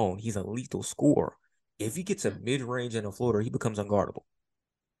the zone, he's a lethal scorer. If he gets a mid-range and a floater, he becomes unguardable.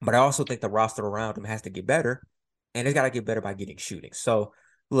 But I also think the roster around him has to get better and it's got to get better by getting shooting. So,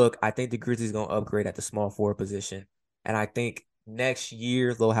 look, I think the Grizzlies going to upgrade at the small forward position, and I think next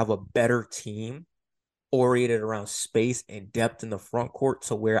year they'll have a better team oriented around space and depth in the front court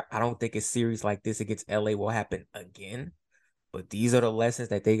to where I don't think a series like this against LA will happen again. But these are the lessons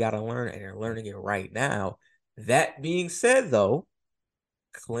that they got to learn, and they're learning it right now. That being said, though,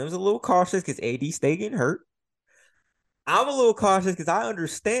 Clem's a little cautious because AD stay getting hurt. I'm a little cautious because I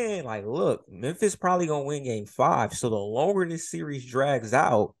understand, like, look, Memphis probably gonna win game 5. So the longer this series drags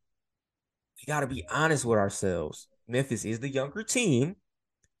out, we gotta be honest with ourselves. Memphis is the younger team.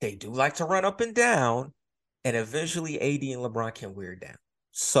 They do like to run up and down, and eventually AD and LeBron can wear down.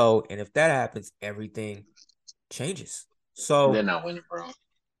 So, and if that happens, everything changes. They're So, not winning, bro.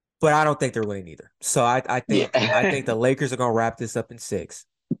 but I don't think they're winning either. So I Yeah. think the Lakers are gonna wrap this up in 6.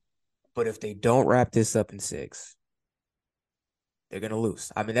 But if they don't wrap this up in 6, they're gonna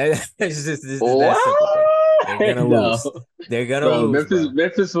lose. I mean, it's just this is that simple, bro. They're What? gonna No, lose. They're gonna bro. lose, bro.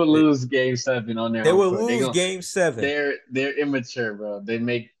 Memphis will They, lose Game 7 on their they home will court. lose game 7. They're immature, bro. They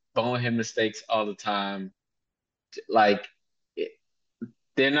make bonehead mistakes all the time. Like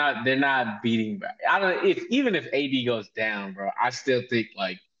they're not beating back. I don't if even if AD goes down, bro, I still think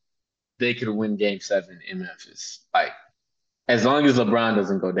like they could win Game 7 in Memphis. Like as long as LeBron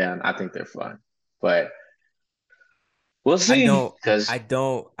doesn't go down, I think they're fine. But we'll I see. don't, Because I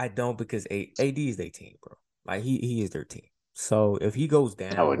don't because AD is their team, bro. Like he is their team. So if he goes I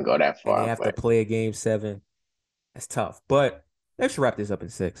down wouldn't go that and they far, have to but play a game 7, that's tough. But they should wrap this up in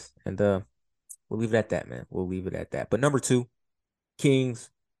 6, and we'll leave it at that, man. We'll leave it at that. But number 2, Kings,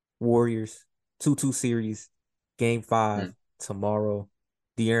 Warriors, 2-2 series, game 5 mm, tomorrow.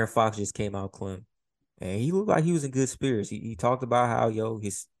 De'Aaron Fox just came out, Clem, and he looked like he was in good spirits. He talked about how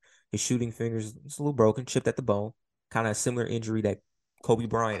his shooting fingers was a little broken, chipped at the bone, kind of a similar injury that Kobe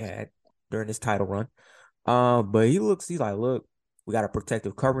Bryant had during his title run. But he's like, look, we got a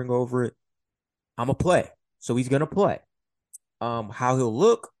protective covering over it. I'm gonna play, so he's gonna play. How he'll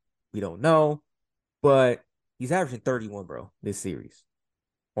look, we don't know, but he's averaging 31, bro, this series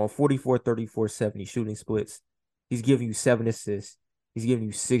on 44, 34, 70 shooting splits. He's giving you 7 assists. He's giving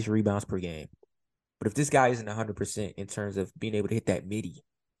you 6 rebounds per game. But if this guy isn't 100% in terms of being able to hit that midi,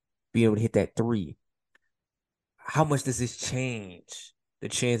 being able to hit that 3, how much does this change the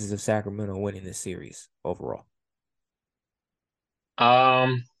chances of Sacramento winning this series overall?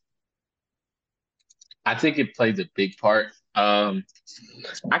 um, I think it plays a big part. I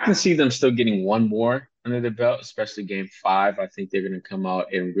can see them still getting one more under the belt, especially Game 5. I think they're going to come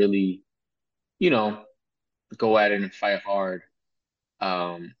out and really, you know, go at it and fight hard.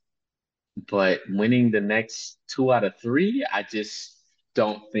 Um, but winning the next 2 out of 3, I just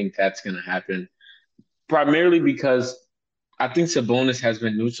don't think that's going to happen. Primarily because I think Sabonis has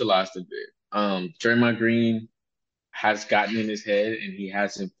been neutralized a bit. Draymond Green has gotten in his head and he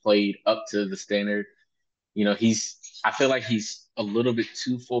hasn't played up to the standard. I feel like he's a little bit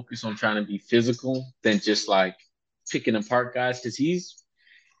too focused on trying to be physical than just like picking apart guys because he's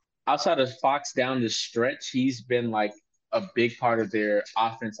outside of Fox down the stretch, he's been like a big part of their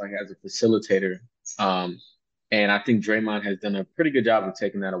offense, like as a facilitator. Um, and I think Draymond has done a pretty good job of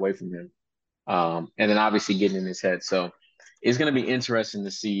taking that away from him. And then obviously getting in his head. So it's going to be interesting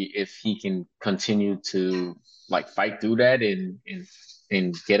to see if he can continue to like fight through that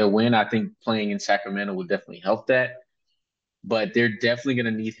and get a win. I think playing in Sacramento will definitely help that, but they're definitely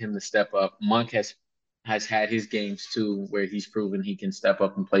going to need him to step up. Monk has had his games too, where he's proven he can step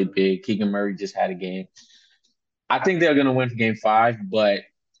up and play big. Keegan Murray just had a game. I think they're going to win for Game 5, but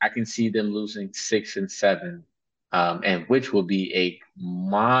I can see them losing 6 and 7, and which will be a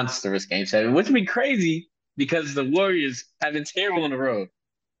monstrous Game 7, which would be crazy because the Warriors have been terrible on the road.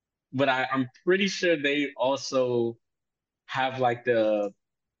 But I'm pretty sure they also have like the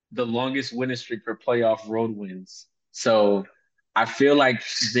longest winning streak for playoff road wins. So I feel like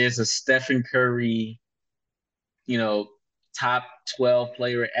there's a Stephen Curry, you know, top 12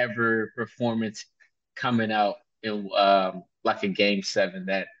 player ever performance coming out in like a Game 7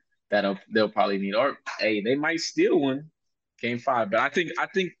 that they'll probably need. Or hey, they might steal one Game 5. But I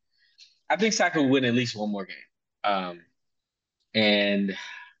think Sac will win at least one more game. And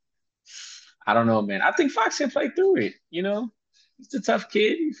I don't know, man. I think Fox can play through it. He's a tough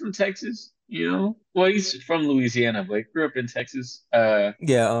kid. He's from Texas. Well, he's from Louisiana, but he grew up in Texas.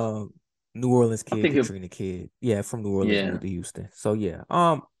 Yeah, New Orleans I kid, think he'll, Katrina kid. Yeah, from New Orleans, yeah, moved to Houston. So yeah.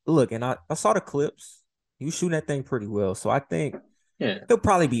 Look, and I saw the clips. He was shooting that thing pretty well. So I think yeah, he'll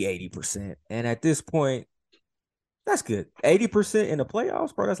probably be 80%. And at this point, that's good. 80% in the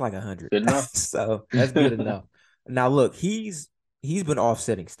playoffs, bro, that's like 100. good enough. So that's good enough. Now look, he's been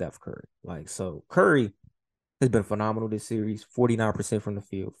offsetting Steph Curry. Like, so Curry, has been phenomenal this series. 49% from the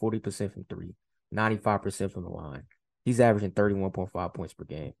field, 40% from three, 95% from the line. He's averaging 31.5 points per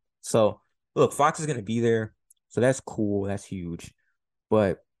game. So look, Fox is going to be there. So that's cool. That's huge.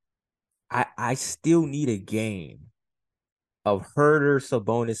 But I still need a game of Herder,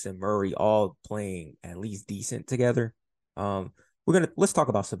 Sabonis, and Murray all playing at least decent together. Let's talk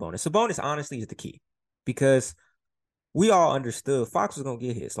about Sabonis. Sabonis honestly is the key because we all understood Fox was gonna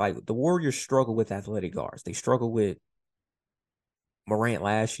get his. Like the Warriors struggle with athletic guards. They struggle with Morant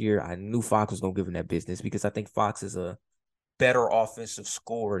last year. I knew Fox was gonna give him that business because I think Fox is a better offensive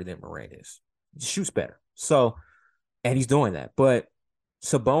scorer than Morant is. He shoots better. So, and he's doing that. But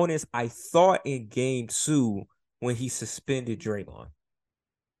Sabonis, I thought in game 2 when he suspended Draymond,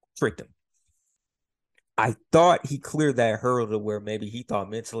 tricked him. I thought he cleared that hurdle to where maybe he thought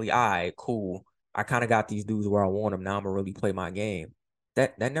mentally, all right, cool. I kind of got these dudes where I want them. Now I'm gonna really play my game.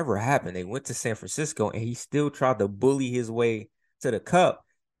 That never happened. They went to San Francisco and he still tried to bully his way to the cup.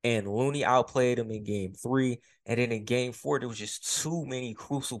 And Looney outplayed him in game 3. And then in game 4, there was just too many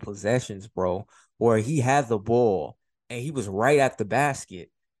crucial possessions, bro, where he had the ball and he was right at the basket.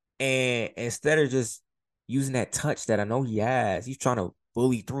 And instead of just using that touch that I know he has, he's trying to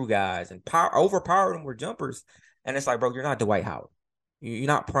bully through guys and overpower them with jumpers. And it's like, bro, you're not Dwight Howard. You're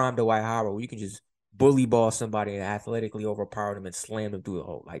not prime Dwight Howard where you can just bully ball somebody and athletically overpower them and slam them through the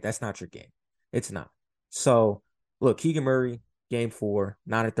hole. Like, that's not your game. It's not. So, look, Keegan Murray, game 4,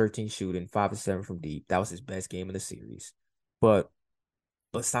 9 of 13 shooting, 5 of 7 from deep. That was his best game of the series. But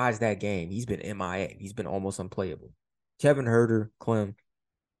besides that game, he's been MIA. He's been almost unplayable. Kevin Huerter, Clem,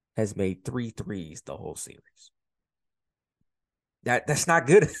 has made 3 threes the whole series. That's not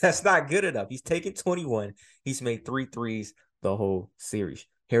good. That's not good enough. He's taken 21. He's made 3 threes the whole series.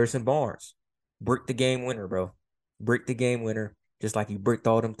 Harrison Barnes, brick the game winner, bro. Brick the game winner, just like he bricked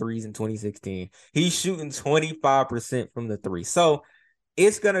all them threes in 2016. He's shooting 25% from the three. So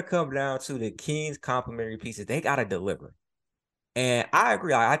it's gonna come down to the Kings' complementary pieces. They gotta deliver. And I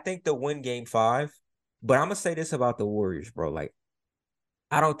agree. I think they'll win game 5. But I'm gonna say this about the Warriors, bro. Like,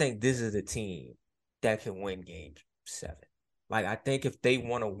 I don't think this is a team that can win game 7. Like, I think if they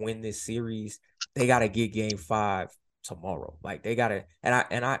want to win this series, they got to get game 5 tomorrow. Like, they got to,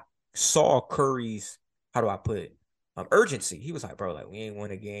 and I saw Curry's, how do I put it? Urgency. He was like, bro, like, we ain't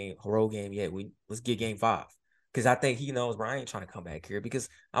won a road game yet. Let's get game 5. Because I think he knows, bro, I ain't trying to come back here. Because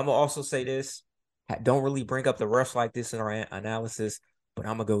I'm going to also say this, don't really bring up the refs like this in our analysis, but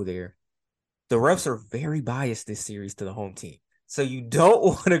I'm going to go there. The refs are very biased this series to the home team. So you don't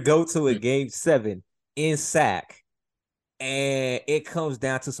want to go to a game 7 in sack and it comes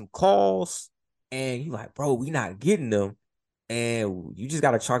down to some calls and you like, bro, we not getting them. And you just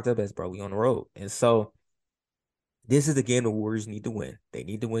got to chalk up as, bro, we on the road. And so this is the game the Warriors need to win. They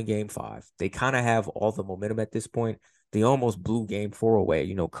need to win game 5. They kind of have all the momentum at this point. They almost blew game 4 away.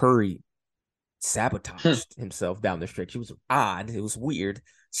 You know, Curry sabotaged himself down the stretch. It was odd. It was weird.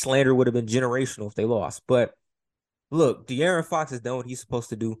 Slander would have been generational if they lost. But look, De'Aaron Fox has done what he's supposed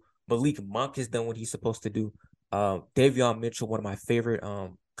to do. Malik Monk has done what he's supposed to do. Davion Mitchell, one of my favorite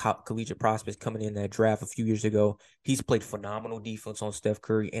collegiate prospects coming in that draft a few years ago. He's played phenomenal defense on Steph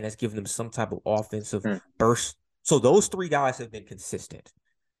Curry and has given them some type of offensive burst. So those 3 guys have been consistent.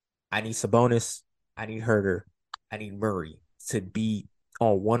 I need Sabonis, I need Herter, I need Murray to be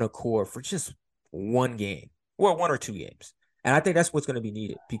on one accord for just one game or 1 or 2 games. And I think that's what's going to be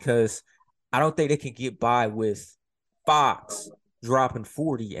needed because I don't think they can get by with Fox dropping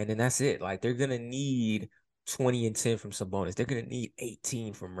 40 and then that's it. Like they're going to need 20 and 10 from Sabonis. They're going to need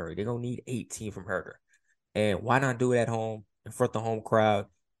 18 from Murray. They're going to need 18 from Herter. And why not do it at home in front of the home crowd?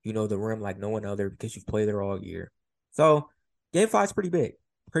 You know the rim like no one other because you've played there all year. So game 5's pretty big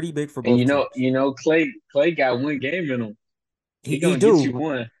for And both teams. Clay got one game in him. He He gonna get you do.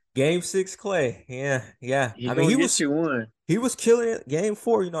 one. Game 6, Clay. Yeah, yeah. He I mean, gonna get you one. he was killing it. Game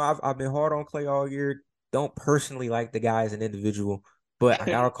 4, you know, I've been hard on Clay all year. Don't personally like the guy as an individual, but I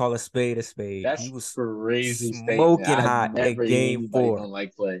gotta call a spade a spade. He That's was crazy statement. smoking I hot in never hear game anybody 4. don't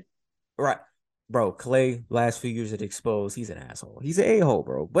like Clay. Right. Bro, Clay, last few years at Exposed, he's an asshole. He's an a-hole,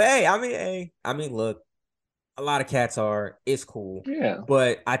 bro. But hey, look, a lot of cats are. It's cool. Yeah,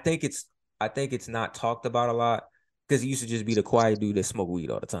 But I think it's not talked about a lot because he used to just be the quiet dude that smoke weed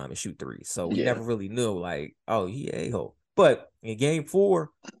all the time and shoot threes. So we yeah. never really knew, like, oh, he a-hole. But in game 4,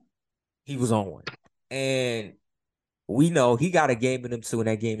 he was on one. And we know he got a game in him too, and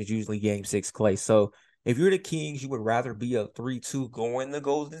that game is usually game 6, Clay. So if you're the Kings, you would rather be a 3-2 going to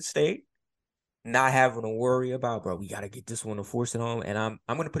Golden State, not having to worry about, bro, we got to get this one to force it on. And I'm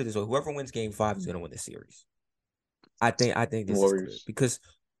going to put it this way. Whoever wins game 5 is going to win the series. I think this is clear Warriors. because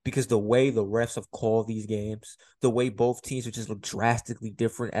because the way the refs have called these games, the way both teams are just look drastically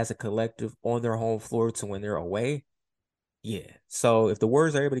different as a collective on their home floor to when they're away. Yeah. So if the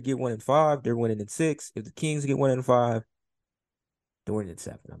Warriors are able to get 1-5, they're winning in 6. If the Kings get 1-5, they're winning in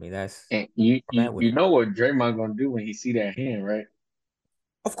 7. I mean, that's And you where I'm you at with you it. know what Draymond gonna do when he see that hand, right?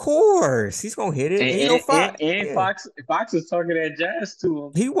 Of course, he's gonna hit it, And and he gonna and, fight. and, and Yeah, Fox was talking that jazz to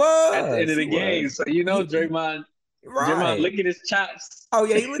him he at the end was. of He the game. was. So He Draymond right. licking his chops. Oh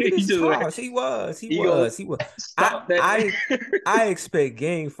yeah, he look at He his just like chops. He was. He he gonna was. He was. I stop that. I I expect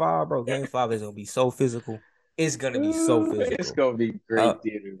Game 5, bro. Game 5 is gonna be so physical. It's gonna be so It's physical. gonna be Uh, great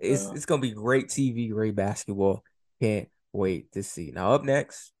theater, it's bro. it's gonna be great TV, great basketball. Can't wait to see. Now up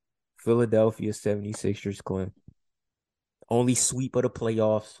next, Philadelphia 76ers, Clint. Only sweep of the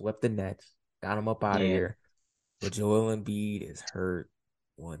playoffs, swept the Nets, got them up out of Yeah, there. But Joel Embiid is hurt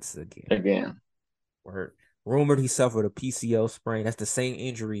once again. again. Hurt. Rumored he suffered a PCL sprain. That's the same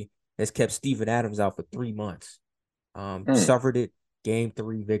injury that's kept Steven Adams out for 3 months. Hmm. Suffered it. Game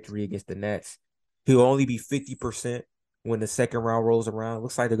 3 victory against the Nets. He'll only be 50% when the second round rolls around.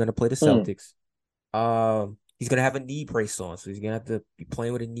 Looks like they're gonna play the Hmm. Celtics. He's gonna have a knee brace on, so he's gonna have to be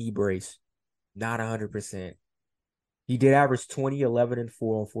playing with a knee brace. Not 100%. He did average 20, 11, and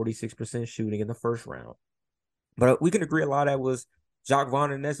 4 on 46% shooting in the first round. But we can agree a lot of that was Jacques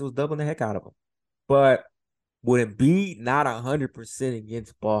Vaughn and Ness was doubling the heck out of him. But would it be not 100%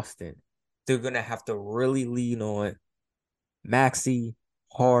 against Boston? They're gonna have to really lean on Maxey,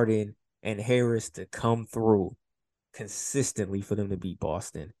 Harden, and Harris to come through consistently for them to beat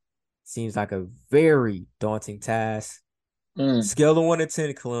Boston. Seems like a very daunting task. Hmm. Scale of 1 to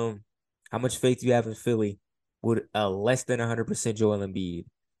 10, Clem. How much faith do you have in Philly? Would a less than 100% Joel Embiid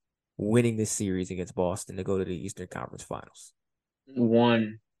winning this series against Boston to go to the Eastern Conference Finals?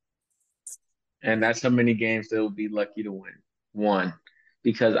 One, and that's how many games they'll be lucky to win. One,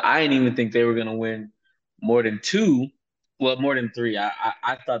 because I didn't even think they were gonna win more than two. Well, more than three.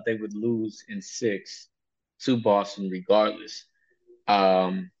 I thought they would lose in six to Boston regardless.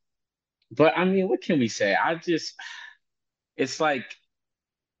 Um, but I mean, what can we say? It's like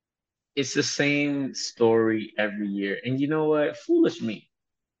it's the same story every year. And you know what? Foolish me.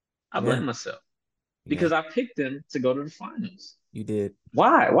 I Yeah, blame myself yeah, because I picked them to go to the finals. you did.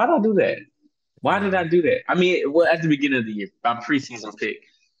 Why? Why did I do that? Why did I Uh, do that? I mean, well, at the beginning of the year, my preseason pick,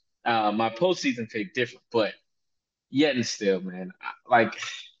 my postseason pick different, but yet and still, man, like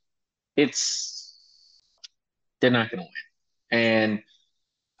it's they're not gonna win. And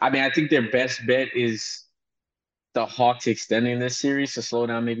I mean, I think their best bet is the Hawks extending this series to slow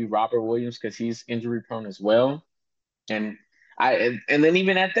down maybe Robert Williams because he's injury prone as well. And and then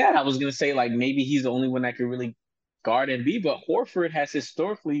even at that, I was gonna say like maybe he's the only one that can really guard Embiid, but Horford has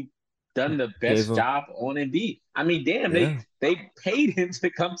historically done the gave best him, job on Embiid. I mean, damn, yeah, they paid him to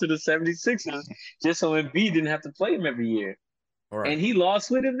come to the 76ers just so Embiid didn't have to play him every year. all right. And he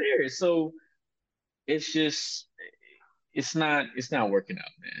lost with him there. So it's just it's not working out,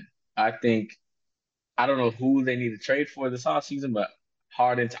 man. I think I don't know who they need to trade for this offseason, but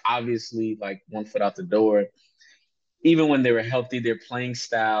Harden's obviously like 1 foot out the door. Even when they were healthy, their playing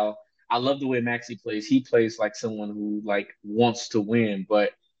style. I love the way Maxi plays. He plays like someone who like wants to win,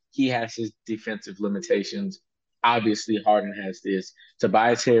 but he has his defensive limitations. Obviously, Harden has this.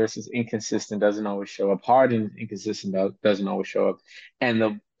 Tobias Harris is inconsistent, doesn't always show up. Harden inconsistent, doesn't always show up. And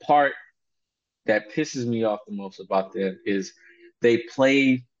the part that pisses me off the most about them is they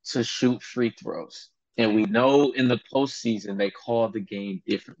play to shoot free throws. And we know in the postseason they call the game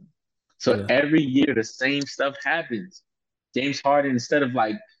differently. So Yeah, every year the same stuff happens. James Harden, instead of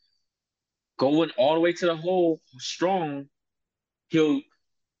like going all the way to the hole strong, he'll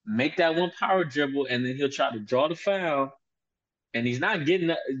make that one power dribble and then he'll try to draw the foul. And he's not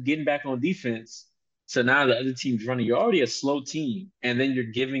getting back on defense. So now the other team's running. You're already a slow team, and then you're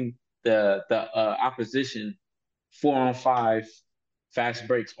giving the opposition 4-on-5 fast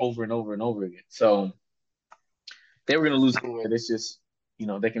breaks over and over and over again. So they were going to lose anyway. This just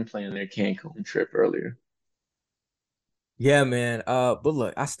they can play on their Cancun trip earlier. yeah, man. But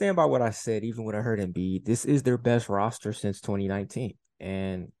look, I stand by what I said, even when I heard Embiid. This is their best roster since 2019.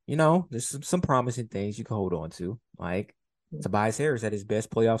 And, there's some promising things you can hold on to. Like Tobias Harris had his best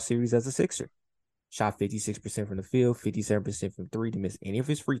playoff series as a Sixer. Shot 56% from the field, 57% from three, didn't miss any of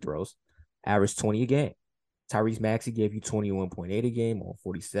his free throws, averaged 20 a game. Tyrese Maxey gave you 21.8 a game on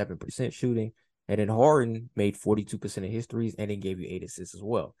 47% shooting. And then Harden made 42% of his threes and then gave you 8 assists as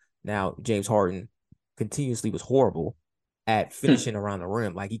well. Now, James Harden continuously was horrible at finishing around the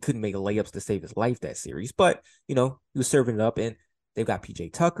rim. Like he couldn't make layups to save his life that series. But, he was serving it up. And they've got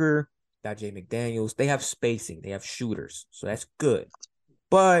PJ Tucker, got Jay McDaniels. They have spacing, they have shooters. So that's good.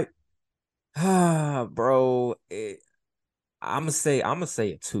 But bro, I'm gonna say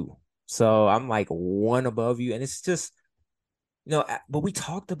a two. So I'm like one above you, and it's just but we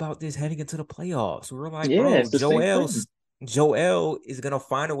talked about this heading into the playoffs. We were like, Yeah, bro, it's the same thing. Joel is gonna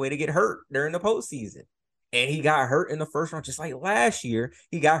find a way to get hurt during the postseason. And he got hurt in the first round, just like last year.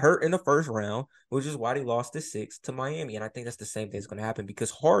 He got hurt in the first round, which is why they lost the 6 to Miami. And I think that's the same thing that's gonna happen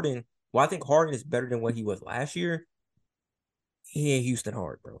because I think Harden is better than what he was last year. He ain't Houston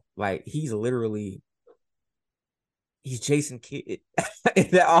hard, bro. Like he's Jason Kidd in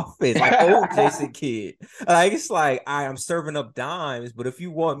that offense, like old Jason Kidd. Like it's like I'm serving up dimes, but if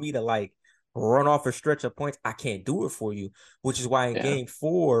you want me to like run off a stretch of points, I can't do it for you. Which is why in Yeah. game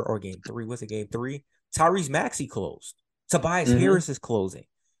 4 or game 3, what's it, game 3? Tyrese Maxey closed. Tobias Hmm. Harris is closing.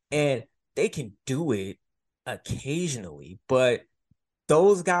 And they can do it occasionally, but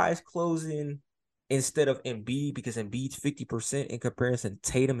those guys closing instead of Embiid because Embiid's 50% in comparison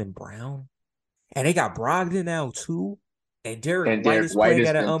to Tatum and Brown. And they got Brogdon now too. And Derek And White Derek is White playing has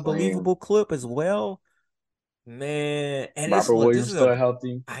at an been playing. unbelievable clip as well. Man, and Robert this Williams is a still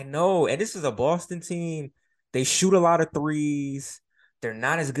healthy. I know, and this is a Boston team. They shoot a lot of threes. They're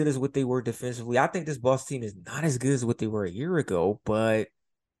not as good as what they were defensively. I think this Boston team is not as good as what they were a year ago, but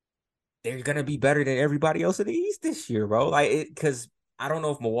they're gonna be better than everybody else in the East this year, bro. Like it because I don't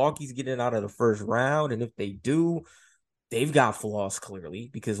know if Milwaukee's getting out of the first round, and if they do, they've got flaws clearly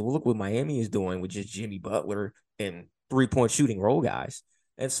because look what Miami is doing with just Jimmy Butler and 3-point shooting role guys.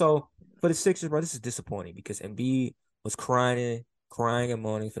 And so for the Sixers, bro, this is disappointing because Embiid was crying and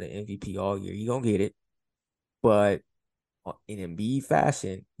moaning for the MVP all year. You gonna get it, but in Embiid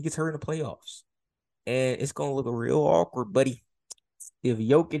fashion, he gets hurt in the playoffs, and it's gonna look real awkward, buddy. If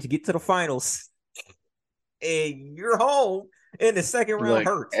Jokic get to the finals and you're home in the second round Look,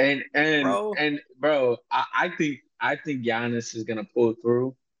 hurt, bro. and bro, I think Giannis is gonna pull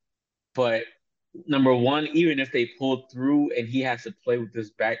through. But number one, even if they pull through and he has to play with this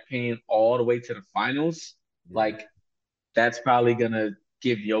back pain all the way to the finals, Yeah. like that's probably gonna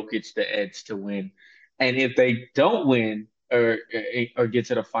give Jokic the edge to win. And if they don't win or get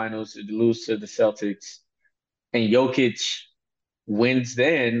to the finals, lose to the Celtics, and Jokic wins,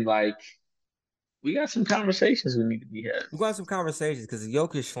 then like we got some conversations we need to be had. We got some conversations because the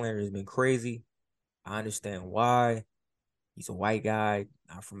Jokic slander has been crazy. I understand why. He's a white guy,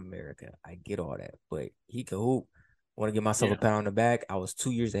 not from America. I get all that, but he can hoop. Want to give myself a Yeah. pat on the back. I was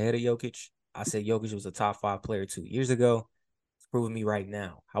 2 years ahead of Jokic. I said Jokic was a top 5 player 2 years ago. It's proving me right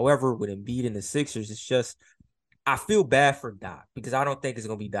now. However, with Embiid and the Sixers, it's just I feel bad for Doc because I don't think it's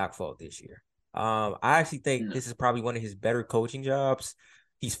gonna be Doc's fault this year. I actually think No. this is probably one of his better coaching jobs.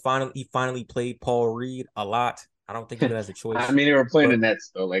 He finally played Paul Reed a lot. I don't think he really has a I choice. mean, they were playing the But Nets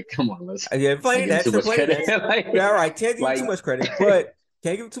though. Like, come on, let's yeah, not playing give him Nets, too they're much playing credit. Nets. Yeah, all like, right, can't give him too like much credit, but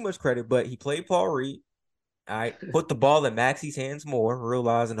can't give him too much credit. But he played Paul Reed. All right, put the ball in Maxey's hands more,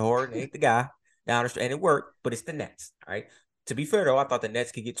 realizing Harden ain't the guy down the stretch, and it worked. But it's the Nets. All right. To be fair though, I thought the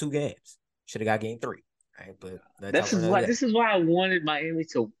Nets could get 2 games. Should have got game 3. All right, but that's time this for is another why day. this is why I wanted Miami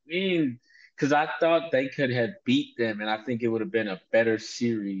to win because I thought they could have beat them, and I think it would have been a better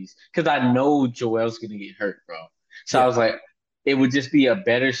series because I know Joel's gonna get hurt, bro. So I Yeah, was like, it would just be a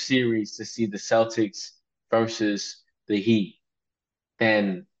better series to see the Celtics versus the Heat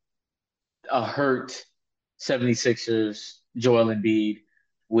than a hurt 76ers Joel Embiid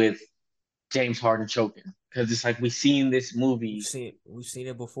with James Harden choking because it's like we've seen this movie we've seen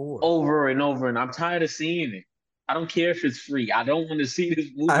it before. over and over, and I'm tired of seeing it. I don't care if it's free. I don't want to see this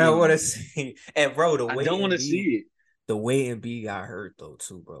I movie don't want to anymore. see. And bro, I don't want to see it, The way Embiid got hurt though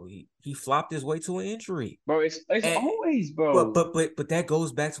too, bro. He flopped his way to an injury. bro. It's And always, but bro. but but but that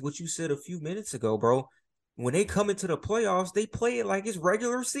goes back to what you said a few minutes ago, bro. When they come into the playoffs, they play it like it's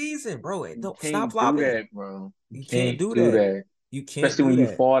regular season, bro. And You don't stop can't do flopping. that, bro. You You can't can't do do that. that, You can't especially do when you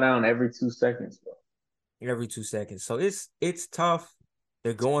that fall down every 2 seconds, bro. every 2 seconds. So it's tough.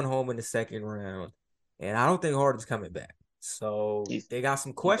 They're going home in the second round, and I don't think Harden's coming back. So He's they got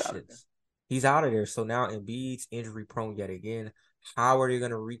some he's out of there. questions. He's out of there. So now Embiid's injury prone yet again. How are they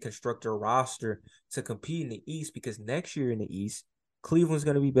going to reconstruct their roster to compete in the East? Because next year in the East, Cleveland's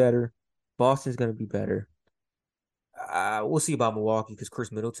going to be better. Boston's going to be better. We'll see about Milwaukee because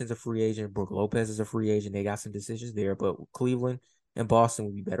Chris Middleton's a free agent. Brook Lopez is a free agent. They got some decisions there, but Cleveland and Boston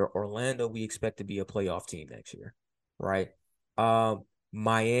will be better. Orlando, we expect to be a playoff team next year, right?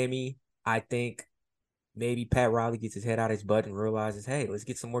 Miami, I think maybe Pat Riley gets his head out of his butt and realizes, hey, let's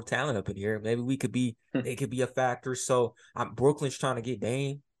get some more talent up in here. Maybe they could be a factor. So Brooklyn's trying to get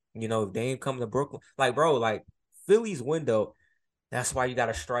Dame. If Dame comes to Brooklyn, like bro, like Philly's window. That's why you got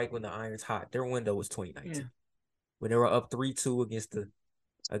to strike when the iron's hot. Their window was Yeah. 2019 when they were up 3-2 against the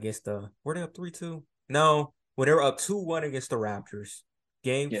against were they up 3-2? No, when they were up 2-1 against the Raptors.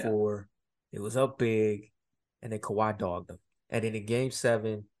 Game Yeah. 4, it was up big, and then Kawhi dogged them. And then in game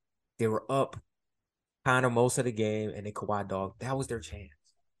 7, they were up kind of most of the game, and then Kawhi dogged. That was their chance.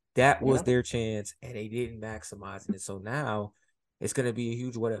 That was Yeah. their chance, and they didn't maximize it. So now it's gonna be a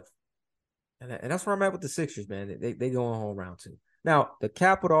huge what if. And that's where I'm at with the Sixers, man. They going home round 2. Now, to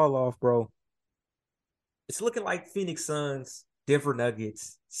cap it all off, bro, it's looking like Phoenix Suns, Denver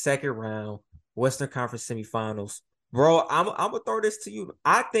Nuggets, second round, Western Conference Semifinals. Bro, I'm gonna throw this to you.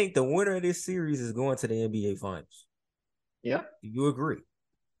 I think the winner of this series is going to the NBA Finals. Yeah. Do you agree?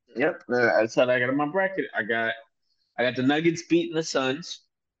 Yep. That's how I got in my bracket. I got the Nuggets beating the Suns,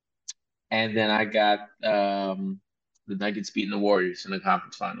 and then I got the Nuggets beating the Warriors in the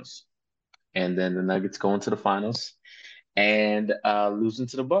conference finals, and then the Nuggets going to the finals and losing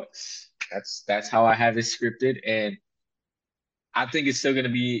to the Bucks. That's how I have it scripted, and I think it's still going to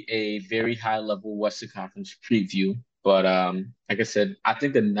be a very high level Western Conference preview. But like I said, I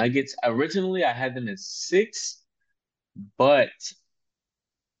think the Nuggets originally I had them at 6, but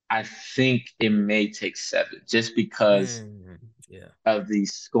I think it may take 7 just because Yeah. of the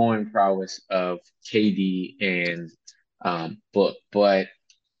scoring prowess of KD and Book. But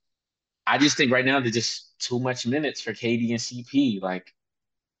I just think right now there's just too much minutes for KD and CP. Like,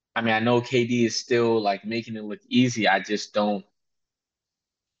 I mean, I know KD is still like making it look easy. I just don't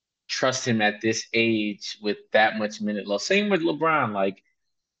trust him at this age with that much minute loss. Same with LeBron. Like,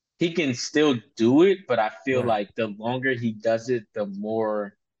 he can still do it, but I feel Right. like the longer he does it, the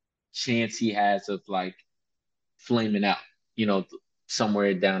more chance he has of like flaming out, you know,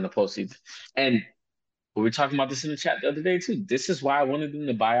 somewhere down the postseason. And we were talking about this in the chat the other day too. This is why I wanted them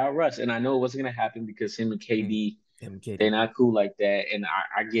to buy out Russ, and I know it wasn't going to happen because him and Mm. KD, Him, they're KD. not cool like that, and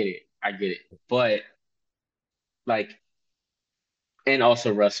I get it, I get it. But like, and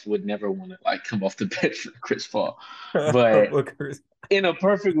also Russ would never want to like come off the bench for Chris Paul. But Booker's. in a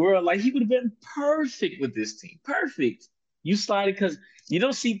perfect world, like he would have been perfect with this team, perfect. You slide because you know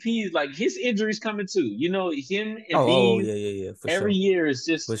CP like his injuries coming too. You know him and Oh, B yeah, yeah, yeah, for every sure. year is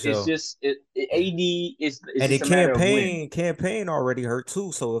For just it's sure. just Yeah. AD is And just then a matter of when. campaign already hurt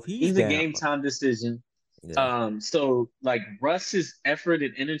too. So if he's He's a down, game time decision. yeah, So like Russ's effort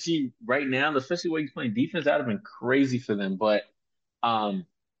and energy right now, especially when he's playing defense, that would have been crazy for them. But um,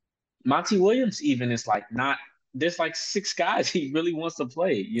 Monty Williams even is like not. There's like 6 guys he really wants to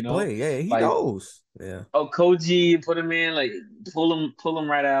play. You know, play. Yeah, he like knows. Yeah, Okoji, put him in, like pull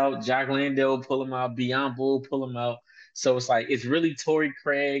him right out. Jack Landale, pull him out. Bull, pull him out. So it's like it's really Torrey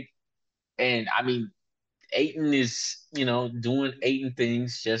Craig, and I mean Aiton is, doing Aiton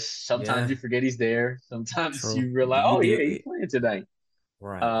things. Just sometimes yeah, you forget he's there. Sometimes true. you realize, You oh do yeah, he's it playing tonight.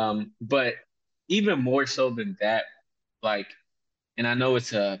 right. But even more so than that, like, and I know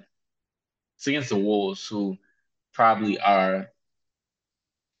it's against the Wolves, who probably are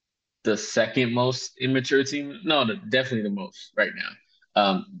the second most immature team. No, definitely the most right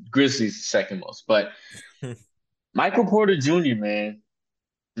now. Grizzlies the second most, but Michael Porter Jr., man,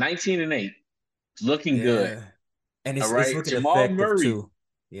 19-8, looking good. Yeah, and All it's right, looking Jamal effective Murray, too.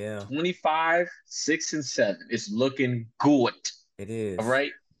 Yeah, 25, 6 and 7. It's looking good. it All is. right.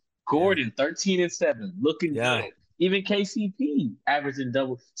 Yeah, Gordon, 13 and 7, looking yeah. good. Even KCP averaging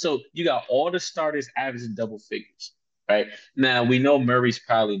double. So you got all the starters averaging double figures. Right. Now we know Murray's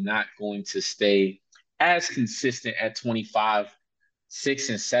probably not going to stay as consistent at 25, 6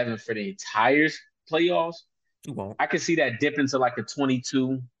 and 7 for the entire playoffs. You won't. I could see that dip into like a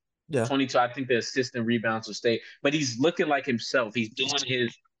 22, Yeah, 22. I think the assistant rebounds will stay, but he's looking like himself. He's doing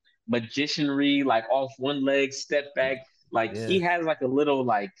his magicianry, like off one leg, step back. Like yeah. he has like a little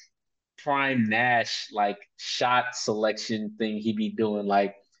like prime Nash like shot selection thing he be doing.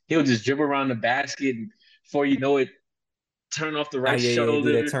 Like he'll just dribble around the basket and before you know it, turn off the Oh right yeah, yeah. Do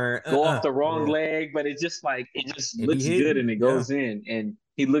that shoulder, turn. go off the wrong Yeah. leg, but it's just like it just It be looks good hitting. and it Yeah. goes in. And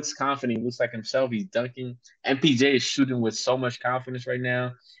he looks confident, he looks like himself, he's dunking. MPJ is shooting with so much confidence right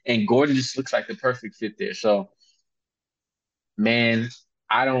now. And Gordon just looks like the perfect fit there. So man,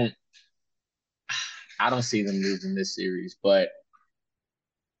 I don't I don't see them losing this series, but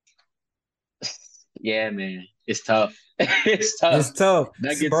yeah, man, it's tough. It's It's tough. tough, bro.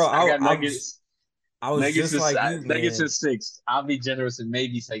 Nuggets, I got Nuggets. I was just like you, Nuggets man. is 6. I'll be generous and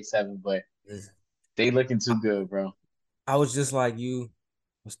maybe say 7, but they looking too I, good, bro. I was just like you.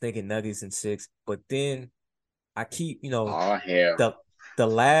 I was thinking Nuggets in 6, but then I keep, Oh hell. the the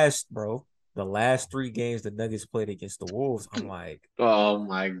last bro, the last 3 games the Nuggets played against the Wolves. I'm like, Oh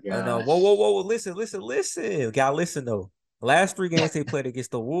my oh no, whoa, whoa, gosh. whoa, listen, listen, listen, gotta listen though. Last 3 games they played against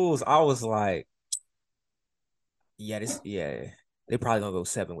the Wolves, I was like, yeah, they're probably gonna go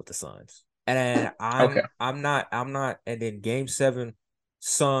 7 with the Suns. And Okay. I'm not. And then Game 7,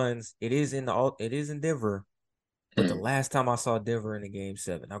 Suns. It is in Denver. But the Mm. last time I saw Denver in a Game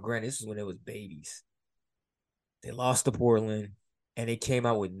 7, now granted, this is when it was babies. They lost to Portland, and they came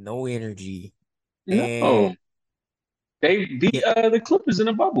out with no energy. And No, they beat yeah, the Clippers in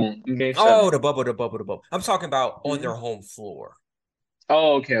a bubble in Game oh, Seven. the bubble. I'm talking about on Mhm. their home floor.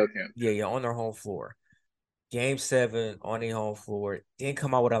 Oh, okay, okay, Yeah, yeah, on their home floor. Game 7 on their home floor. Didn't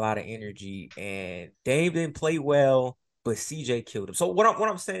come out with a lot of energy, and Dame didn't play well, but CJ killed him. So what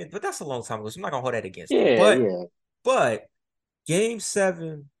I'm saying, but that's a long time ago. So I'm not gonna hold that against them. yeah, yeah. But Game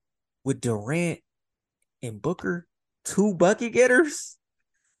 7 with Durant and Booker, 2 bucket getters.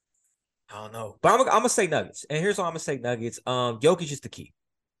 I don't know, but I'm gonna say Nuggets, and here's why I'm gonna say Nuggets. Jokic is the key.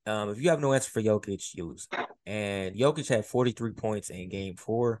 If you have no answer for Jokic, you lose. And Jokic had 43 points in Game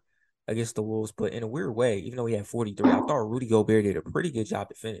 4 against the Wolves, but in a weird way, even though he had 43, I thought Rudy Gobert did a pretty good job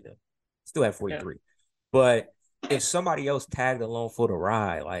defending him. Still had Yeah. 43, but if somebody else tagged along for the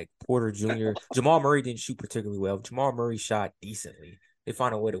ride, like Porter Jr., Jamal Murray didn't shoot particularly well. Jamal Murray shot decently. They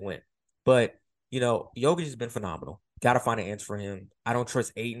find a way to win, but Jokic has been phenomenal. Got to find an answer for him. I don't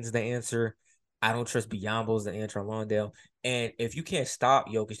trust Aiton's the answer. I don't trust Biyombo's the answer on Londale. And if you can't stop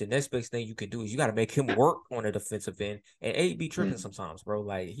Jokic, the next best thing you can do is you got to make him work on the defensive end. And A be tripping Mm. sometimes, bro.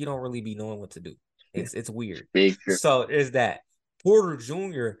 Like he don't really be knowing what to do. It's weird. Big trip. So there's that. Porter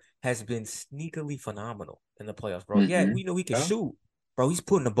Jr. has been sneakily phenomenal in the playoffs, bro. Yeah, Mm-hmm. we know he can Yeah. shoot, bro. He's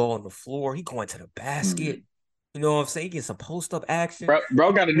putting the ball on the floor. He going to the basket. Mm. You know what I'm saying? He getting some post up action,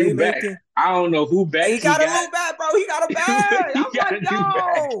 Bro got a new back. playmaking. I don't know who He backs he got a got. little bad, bro. He got a bad. He I'm got like, a new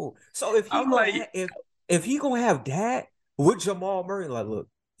back. yo. So if he I'm gonna like, have if he gonna have that with Jamal Murray, like, look,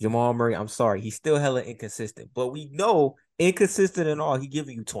 Jamal Murray, I'm sorry, he's still hella inconsistent, but we know inconsistent and all, he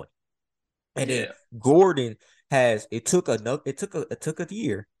giving you 20. And then yeah. Gordon has it took a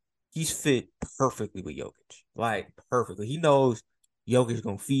year. He's fit perfectly with Jokic, like perfectly. He knows Jokic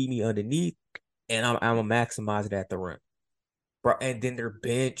gonna feed me underneath, and I'm gonna maximize it at the rim, bro. And then their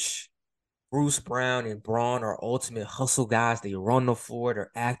bench. Bruce Brown and Braun are ultimate hustle guys. They run the floor,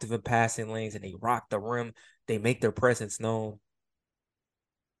 they're active in passing lanes, and they rock the rim. They make their presence known.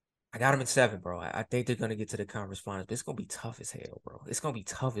 I got them in 7, bro. I think they're gonna get to the conference finals, but it's gonna be tough as hell, bro. It's gonna be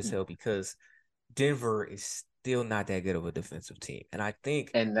tough as hell because Denver is still not that good of a defensive team, and I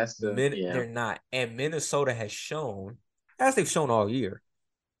think And that's they're not. And Minnesota has shown, as they've shown all year,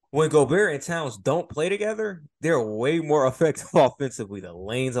 when Gobert and Towns don't play together, they're way more effective offensively. The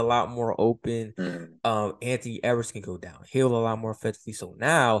lane's a lot more open. mm, Anthony Edwards can go downhill a lot more effectively. So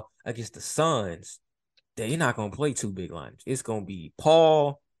now against the Suns, they're not gonna play 2 big lines. It's gonna be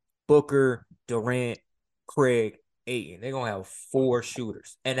Paul, Booker, Durant, Craig, Ayton. They're gonna have 4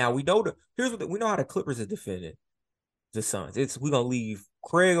 shooters. And now we know how the Clippers are defending the Suns. We're gonna leave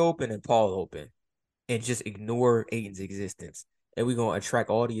Craig open and Paul open and just ignore Aiton's existence. And we're going to attract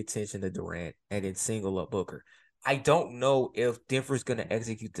all the attention to Durant and then single up Booker. I don't know if Denver's going to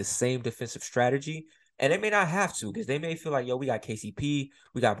execute the same defensive strategy. And they may not have to because they may feel like, yo, we got KCP,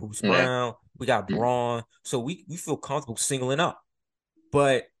 we got Bruce yeah. Brown, we got Mm. Braun. So we feel comfortable singling up.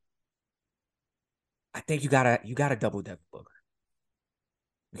 But I think you gotta double Devin Booker.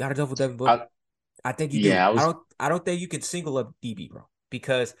 You gotta double Devin Booker. I, I think you yeah, do. I I was. don't I don't think you can single up DB, bro.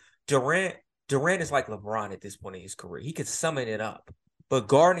 Because Durant Durant is like LeBron at this point in his career. He could summon it up. But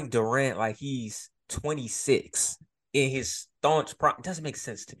guarding Durant like he's 26 in his staunch prime doesn't make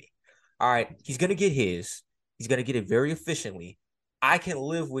sense to me. All right, he's gonna get his. He's gonna get it very efficiently. I can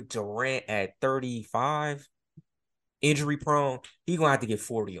live with Durant at 35, injury prone. He's gonna have to get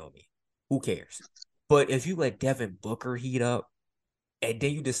 40 on me. Who cares? But if you let Devin Booker heat up, and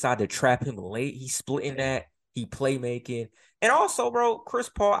then you decide to trap him late. He's splitting that. He playmaking. And also, bro, Chris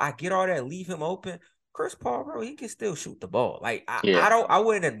Paul, I get all that. Leave him open. Chris Paul, bro, he can still shoot the ball. Like, Yeah. I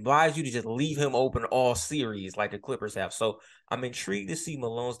wouldn't advise you to just leave him open all series like the Clippers have. So I'm intrigued to see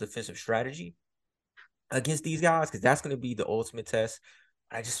Malone's defensive strategy against these guys because that's going to be the ultimate test.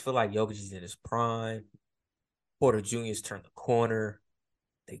 I just feel like Jokic is in his prime. Porter Jr.'s turned the corner.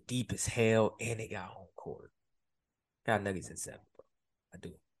 They deep as hell, and they got home court. Got Nuggets in 7, bro. I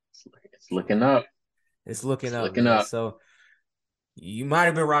do. It's looking up. It's looking It's up, looking man. up. So you might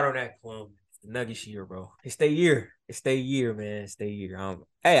have been right on that, Plum. Nuggets year, bro. It's their year. It's their year, man. It's their year.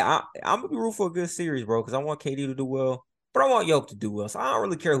 Hey, I'm gonna be rooting for a good series, bro, because I want KD to do well, but I want Yoke to do well. So I don't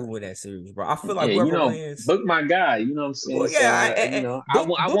really care who win that series, bro. I feel like Yeah, whoever wins, Book my guy. You know what I'm saying? well, yeah, So I Book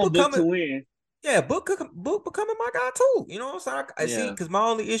want Book becoming, to win. yeah, Book becoming my guy too. You know what I'm saying? I see, Yeah. because my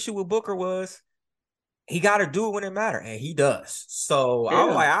only issue with Booker was he got to do it when it matters, and he does. So I was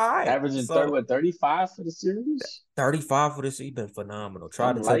Yeah, like, all right. averaging So 35 for the series. 35 for this, he's been phenomenal.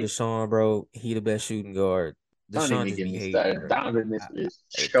 Tried to Something tell like. Deshaun, bro, he the best shooting guard. Don't Deshaun even just get be me hating, started. bro. Donovan I, is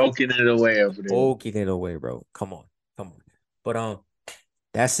it's choking it away over there. poking it away, bro. Come on. But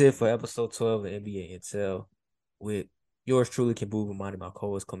that's it for episode 12 of NBA Intel with yours truly, Kim Booth, reminding my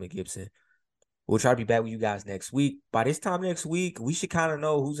co-host Clement Gibson. We'll try to be back with you guys next week. By this time next week, we should kind of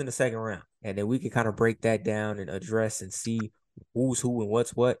know who's in the second round. And then we can kind of break that down and address and see who's who and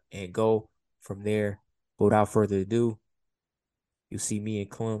what's what and go from there. But without further ado, you'll see me and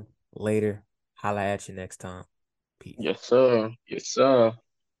Clem later. Holla at you next time. Peace. Yes, sir. Yes, sir.